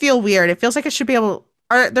 That does feel weird. It feels like it should be able...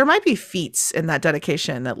 there might be feats in that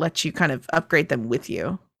dedication that let you kind of upgrade them with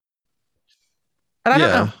you. But I don't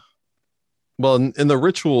know. Well, in the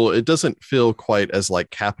ritual, it doesn't feel quite as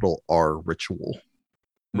like capital R ritual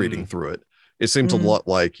reading through it. It seems a lot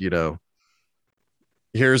like,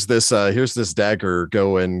 here's this dagger,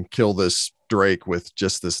 go and kill this Drake with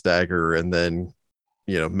just this dagger, and then,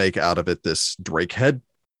 make out of it this Drake head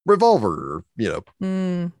revolver,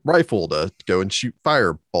 rifle to go and shoot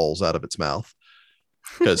fireballs out of its mouth.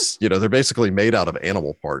 Because they're basically made out of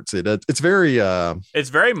animal parts. It's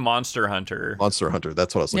very Monster Hunter. Monster Hunter.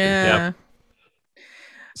 That's what I was looking for. Yep.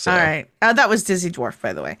 So. All right. That was Dizzy Dwarf,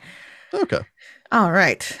 by the way. Okay. All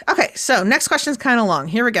right. Okay. So next question is kind of long.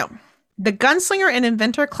 Here we go. The Gunslinger and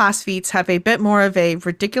Inventor class feats have a bit more of a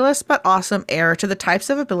ridiculous but awesome air to the types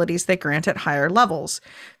of abilities they grant at higher levels.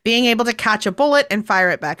 Being able to catch a bullet and fire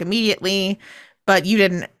it back immediately, but you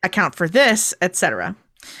didn't account for this, etc.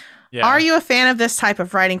 Yeah. Are you a fan of this type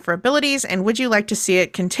of writing for abilities, and would you like to see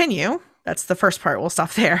it continue? That's the first part. We'll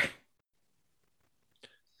stop there.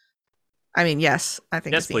 I mean, yes, I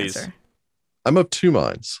think that's the answer. I'm of two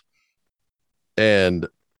minds. And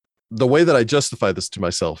the way that I justify this to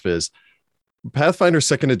myself is Pathfinder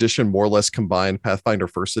 2nd edition more or less combined Pathfinder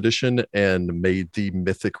 1st edition and made the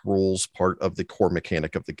mythic rules part of the core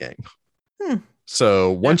mechanic of the game.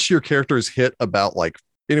 So once your characters hit about like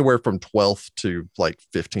anywhere from 12th to like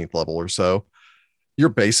 15th level or so, you're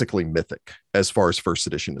basically mythic as far as 1st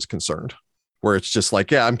edition is concerned, where it's just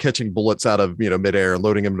like, I'm catching bullets out of, midair and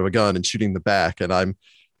loading them into a gun and shooting the back. And I'm,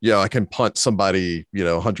 I can punt somebody,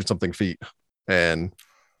 100 something feet and,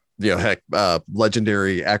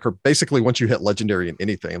 legendary basically once you hit legendary in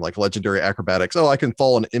anything like legendary acrobatics, I can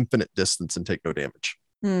fall an infinite distance and take no damage.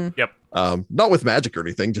 Yep. Not with magic or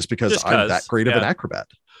anything, just because I'm that great of an acrobat.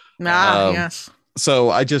 Yes.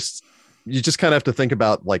 So you just kind of have to think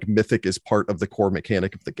about like mythic is part of the core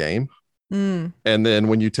mechanic of the game. And then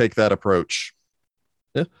when you take that approach,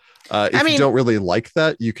 if you don't really like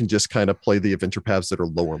that, you can just kind of play the adventure paths that are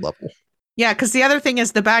lower level. Yeah, because the other thing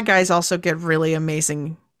is the bad guys also get really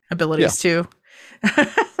amazing abilities too.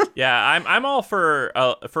 Yeah, I'm all for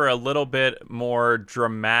a little bit more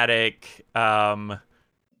dramatic kind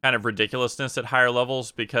of ridiculousness at higher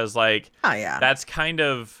levels, because like that's kind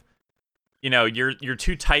of you're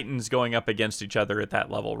two titans going up against each other at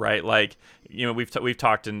that level, right? Like, we've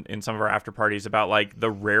talked in some of our after parties about like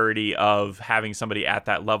the rarity of having somebody at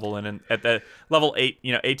that level, and at the level 8,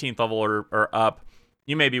 18th level or up,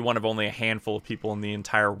 you may be one of only a handful of people in the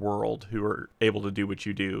entire world who are able to do what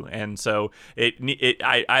you do. And so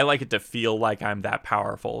I like it to feel like I'm that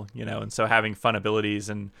powerful, and so having fun abilities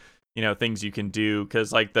and, things you can do.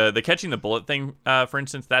 Cause like the catching the bullet thing, for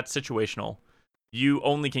instance, that's situational. You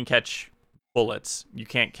only can catch bullets. You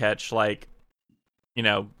can't catch like,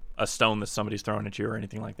 a stone that somebody's throwing at you or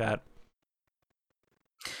anything like that.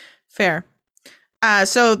 Fair.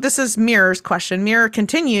 So this is Mirror's question. Mirror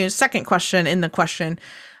continues, second question in the question.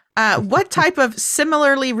 What type of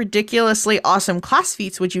similarly ridiculously awesome class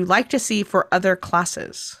feats would you like to see for other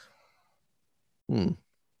classes?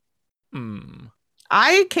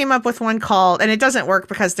 I came up with one called, and it doesn't work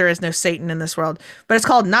because there is no Satan in this world, but it's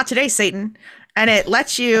called Not Today, Satan. And it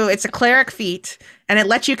lets you, it's a cleric feat, and it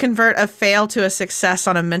lets you convert a fail to a success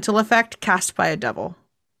on a mental effect cast by a devil.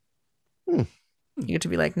 You get to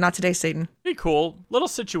be like, not today, Satan. Be cool. Little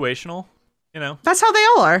situational, That's how they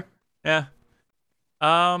all are. Yeah.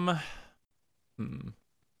 I'd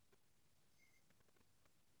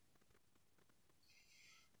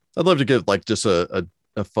love to give like just a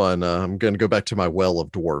fun, I'm going to go back to my well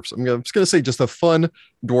of dwarves. I'm just going to say just a fun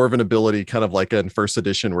dwarven ability, kind of like in 1st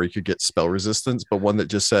edition where you could get spell resistance, but one that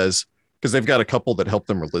just says, because they've got a couple that help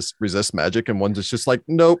them resist magic, and one that's just like,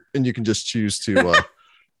 nope. And you can just choose to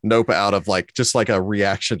nope out of like, just like a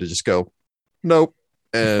reaction to just go, nope.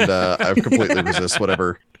 And I completely resist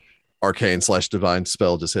whatever arcane /divine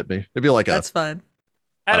spell just hit me. It'd be like that's fun.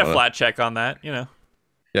 I had a flat check on that, you know.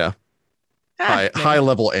 Yeah. High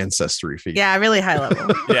level ancestry feat. Yeah, really high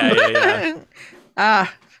level. Yeah.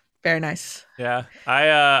 Very nice. Yeah.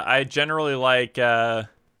 I generally like you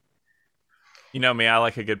know me, I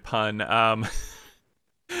like a good pun.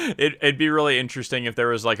 It'd be really interesting if there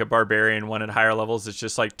was like a barbarian one at higher levels. It's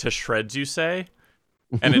just like to shreds you say,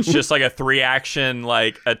 and it's just like a 3-action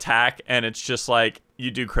like attack, and it's just like you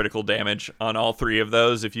do critical damage on all 3 of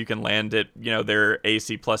those if you can land it. You know, their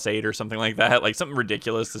AC +8 or something like that, like something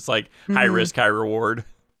ridiculous. It's like high risk, high reward.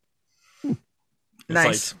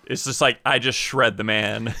 Nice. It's just like I just shred the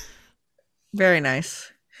man. Very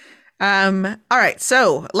nice. All right.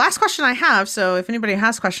 So last question I have. So if anybody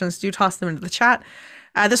has questions, do toss them into the chat.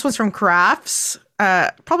 This one's from Graphs,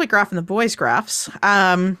 probably Graph and the Boys Graphs.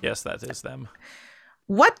 Yes, that is them.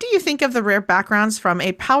 What do you think of the rare backgrounds from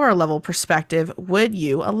a power level perspective? Would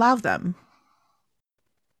you allow them?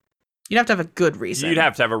 You'd have to have a good reason. You'd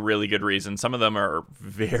have to have a really good reason. Some of them are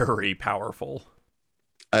very powerful.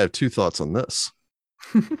 I have 2 thoughts on this.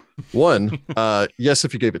 One, yes,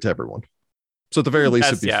 if you gave it to everyone. So at the very least,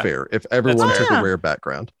 it'd be fair if everyone took a rare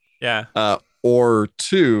background. Yeah. Or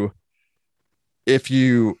 2, if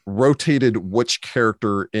you rotated which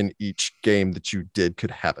character in each game that you did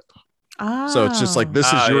could have it. So it's just like,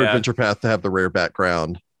 this is your adventure path to have the rare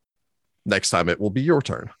background. Next time it will be your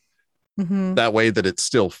turn. That way that it's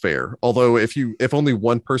still fair. Although if only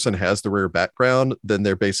one person has the rare background, then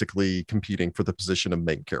they're basically competing for the position of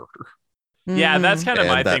main character. Yeah, that's kind of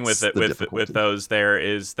my thing with it, with those there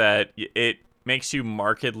is that it makes you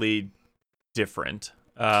markedly different.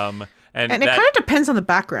 And it kind of depends on the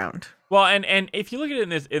background. Well, and if you look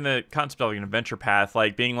at it in the concept of like an adventure path,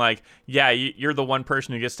 like being like, yeah, you're the one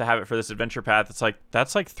person who gets to have it for this adventure path. It's like,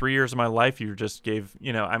 that's like 3 years of my life you just gave,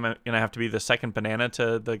 you know, I'm going to have to be the second banana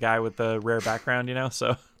to the guy with the rare background, you know?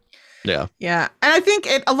 So, yeah. Yeah. And I think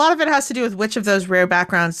a lot of it has to do with which of those rare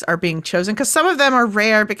backgrounds are being chosen, because some of them are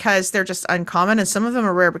rare because they're just uncommon, and some of them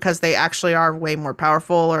are rare because they actually are way more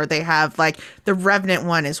powerful, or they have like the Revenant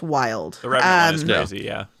one is wild. The Revenant one is crazy,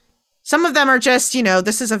 yeah. Some of them are just, you know,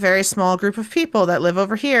 this is a very small group of people that live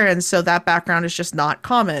over here, and so that background is just not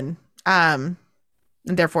common, and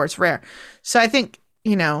therefore it's rare. So I think,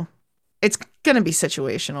 you know, it's going to be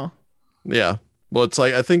situational. Yeah. Well, it's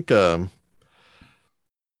like, I think the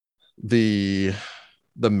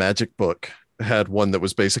Magic book had one that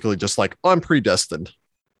was basically just like, I'm predestined.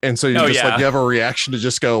 And so you like, you have a reaction to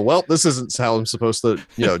just go, well, this isn't how I'm supposed to,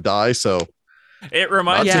 you know, die. So it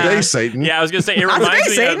reminds me today, Satan. Yeah, I was gonna say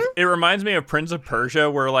it reminds me of Prince of Persia,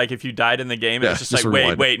 where like if you died in the game, it's just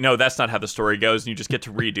like wait, no, that's not how the story goes, and you just get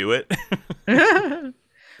to redo it.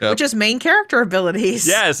 Which is main character abilities.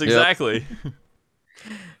 Yes, exactly.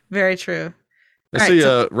 Very true. I see.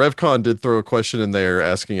 Revcon did throw a question in there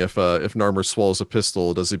asking if Narmer swallows a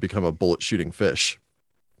pistol, does he become a bullet shooting fish?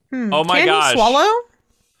 Oh my gosh! Can he swallow?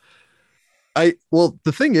 Well,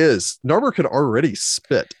 the thing is, Narmer could already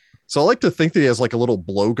spit. So I like to think that he has like a little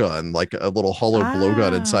blowgun, like a little hollow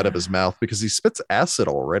blowgun inside of his mouth, because he spits acid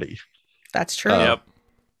already. That's true. Yep.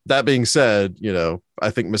 That being said, you know,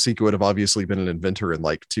 I think Masika would have obviously been an inventor in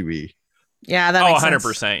like 2E. Yeah, that makes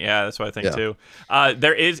 100%. Sense. Yeah, that's what I think too.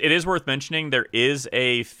 It is worth mentioning, there is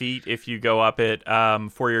a feat if you go up it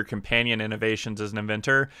for your companion innovations as an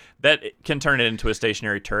inventor that can turn it into a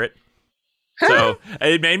stationary turret. So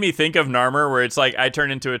it made me think of Narmer, where it's like I turn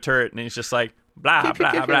into a turret and he's just like blah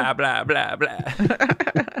blah blah blah blah blah.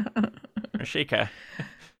 Rashika,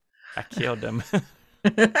 I killed him.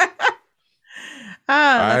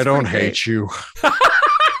 I don't hate you.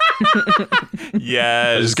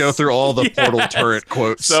 Yes. I just go through all the portal turret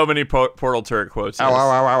quotes. So many portal turret quotes. Ow, ow,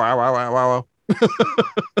 ow, ow, ow, ow, ow, ow.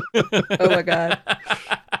 Oh my god.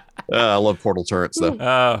 I love portal turrets though.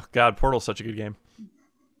 Oh god, Portal's such a good game.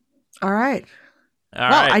 All right.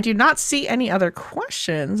 I do not see any other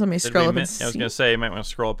questions. Let me scroll up and see. I was going to say, you might want to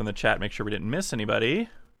scroll up in the chat, make sure we didn't miss anybody.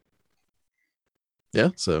 Yeah,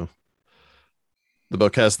 so the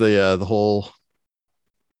book has the whole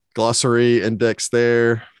glossary index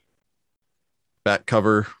there. Back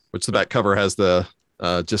cover, which the back cover has the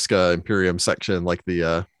Jiska Imperium section, like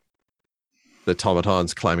the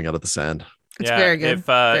automatons climbing out of the sand. It's very good.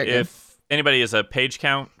 If anybody is a page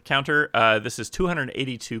counter, this is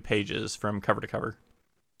 282 pages from cover to cover.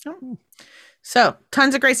 Oh. So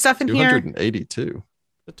tons of great stuff in 282. here.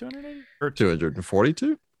 280 or 242?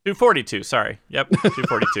 242, sorry. Yep,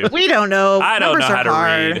 242. We don't know. I don't know how to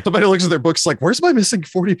read. Somebody looks at their books like, where's my missing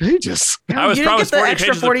 40 pages? I was promised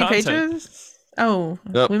 40 pages. Oh,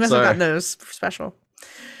 we must have gotten those special.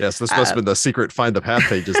 Yes, this must have been the secret Find the Path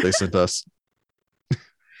pages they sent us.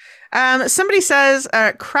 Somebody says,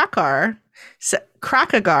 Krakar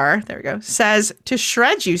Krakagar, there we go, says, to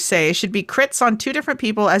shred, you say, should be crits on 2 different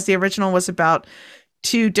people as the original was about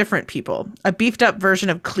 2 different people. A beefed up version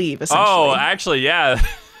of Cleave, essentially. Oh, actually, yeah.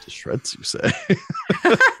 To shreds, you say.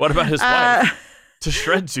 What about his wife? To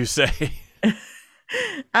shreds, you say.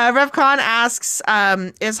 Revcon asks,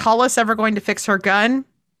 is Hollis ever going to fix her gun?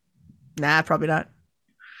 Nah, probably not.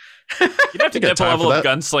 You'd have to get a level of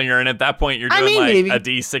gunslinger, and at that point, you're doing maybe. a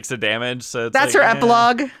D6 of damage. So it's that's her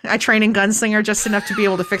epilogue. I train in gunslinger just enough to be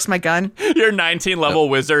able to fix my gun. You're 19 level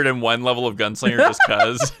wizard and 1 level of gunslinger just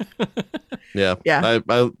cuz. Yeah.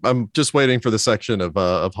 I'm just waiting for the section of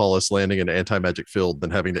Hollis landing in an anti-magic field,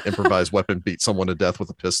 then having to improvise weapon beat someone to death with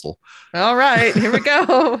a pistol. All right, here we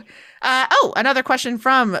go. Another question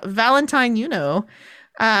from Valentine Uno.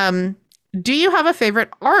 Do you have a favorite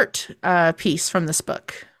art piece from this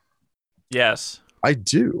book? Yes, I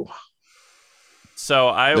do.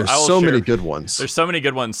 So there's so many good ones. There's so many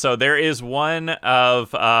good ones. So there is one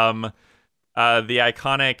of the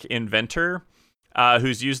iconic inventor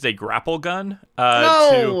who's used a grapple gun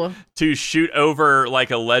to shoot over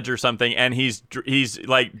like a ledge or something, and he's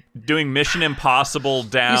like doing Mission Impossible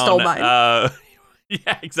down. You stole mine.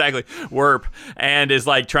 Yeah, exactly. Warp, and is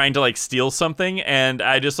like trying to like steal something, and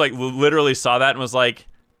I just like literally saw that and was like,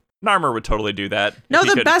 Narmer would totally do that. No,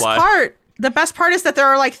 the best part is that there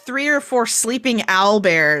are like 3 or 4 sleeping owl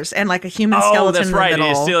bears and like a human skeleton. Oh, that's right. In the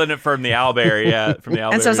middle. He's stealing it from the owl bear. Yeah, from the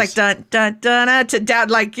owl. And so it's like dun dun dun to down,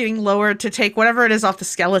 like getting lower to take whatever it is off the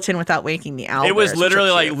skeleton without waking the owl. It was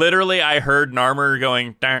literally I heard Narmer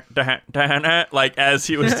going dun, dun, dun, dun, like as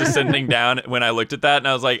he was descending down when I looked at that, and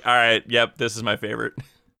I was like, all right, yep, this is my favorite.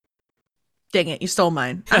 Dang it, you stole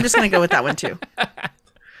mine. I'm just gonna go with that one too.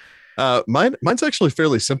 Mine's actually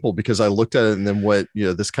fairly simple because I looked at it and then went,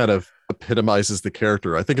 this kind of epitomizes the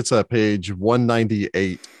character. I think it's page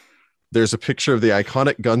 198. There's a picture of the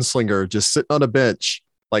iconic gunslinger just sitting on a bench,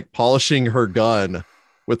 like polishing her gun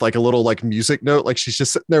with like a little like music note. Like she's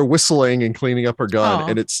just sitting there whistling and cleaning up her gun. Aww.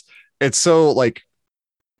 And it's so like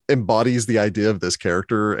embodies the idea of this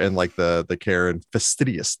character and like the care and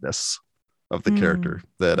fastidiousness of the character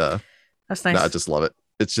that that's nice. I just love it.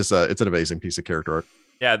 It's just it's an amazing piece of character art.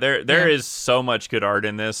 Yeah, there is so much good art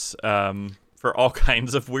in this for all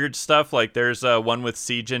kinds of weird stuff. Like there's one with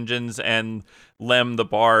siege engines and Lem the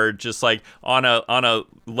bard just like on a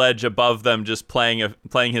ledge above them, just playing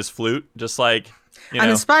his flute, just like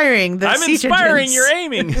I'm inspiring the siege engines. You're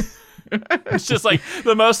aiming. It's just like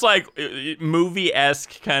the most like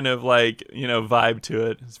movie-esque kind of like vibe to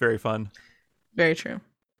it. It's very fun. Very true.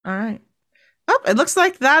 All right. Oh, it looks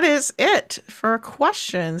like that is it for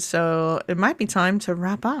questions. So it might be time to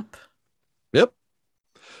wrap up. Yep.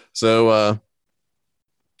 So,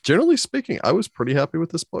 generally speaking, I was pretty happy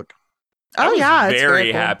with this book. I was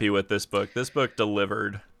very happy with this book. This book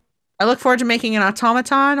delivered. I look forward to making an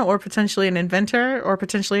automaton or potentially an inventor or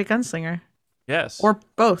potentially a gunslinger. Yes. Or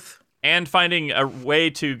both. And finding a way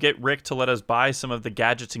to get Rick to let us buy some of the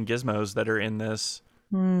gadgets and gizmos that are in this.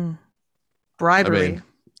 Bribery.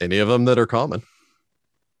 Any of them that are common.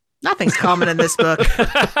 Nothing's common in this book.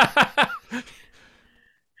 I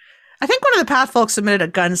think one of the Path folks submitted a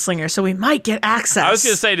gunslinger, so we might get access. I was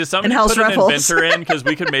going to say, does somebody put an inventor in? Because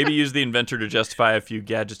we could maybe use the inventor to justify a few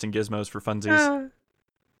gadgets and gizmos for funsies.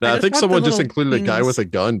 I think someone just included a guy with a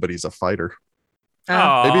gun, but he's a fighter.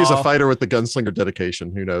 Maybe he's a fighter with the gunslinger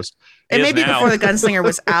dedication. Who knows? It may be before the gunslinger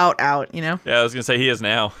was out, Yeah, I was going to say he is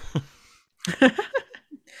now.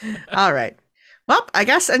 All right. Well, I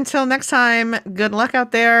guess until next time, good luck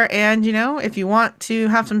out there. And, if you want to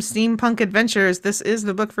have some steampunk adventures, this is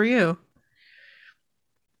the book for you.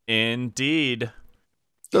 Indeed.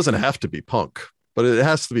 Doesn't have to be punk, but it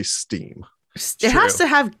has to be steam. It has to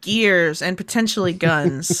have gears and potentially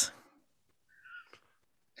guns.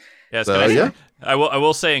 Yes, I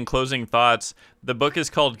will say in closing thoughts, the book is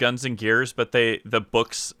called Guns and Gears, but the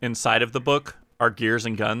books inside of the book are gears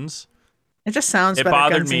and guns. It just sounds better. It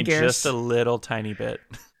bothered me just a little tiny bit.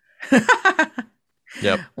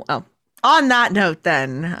 Yep. Well, on that note,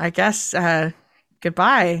 then, I guess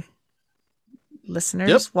goodbye,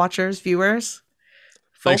 listeners, watchers, viewers.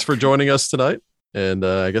 Thanks for joining us tonight. And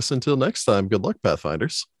I guess until next time, good luck,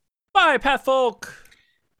 Pathfinders. Bye, Pathfolk.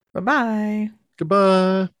 Bye-bye.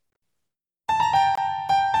 Goodbye.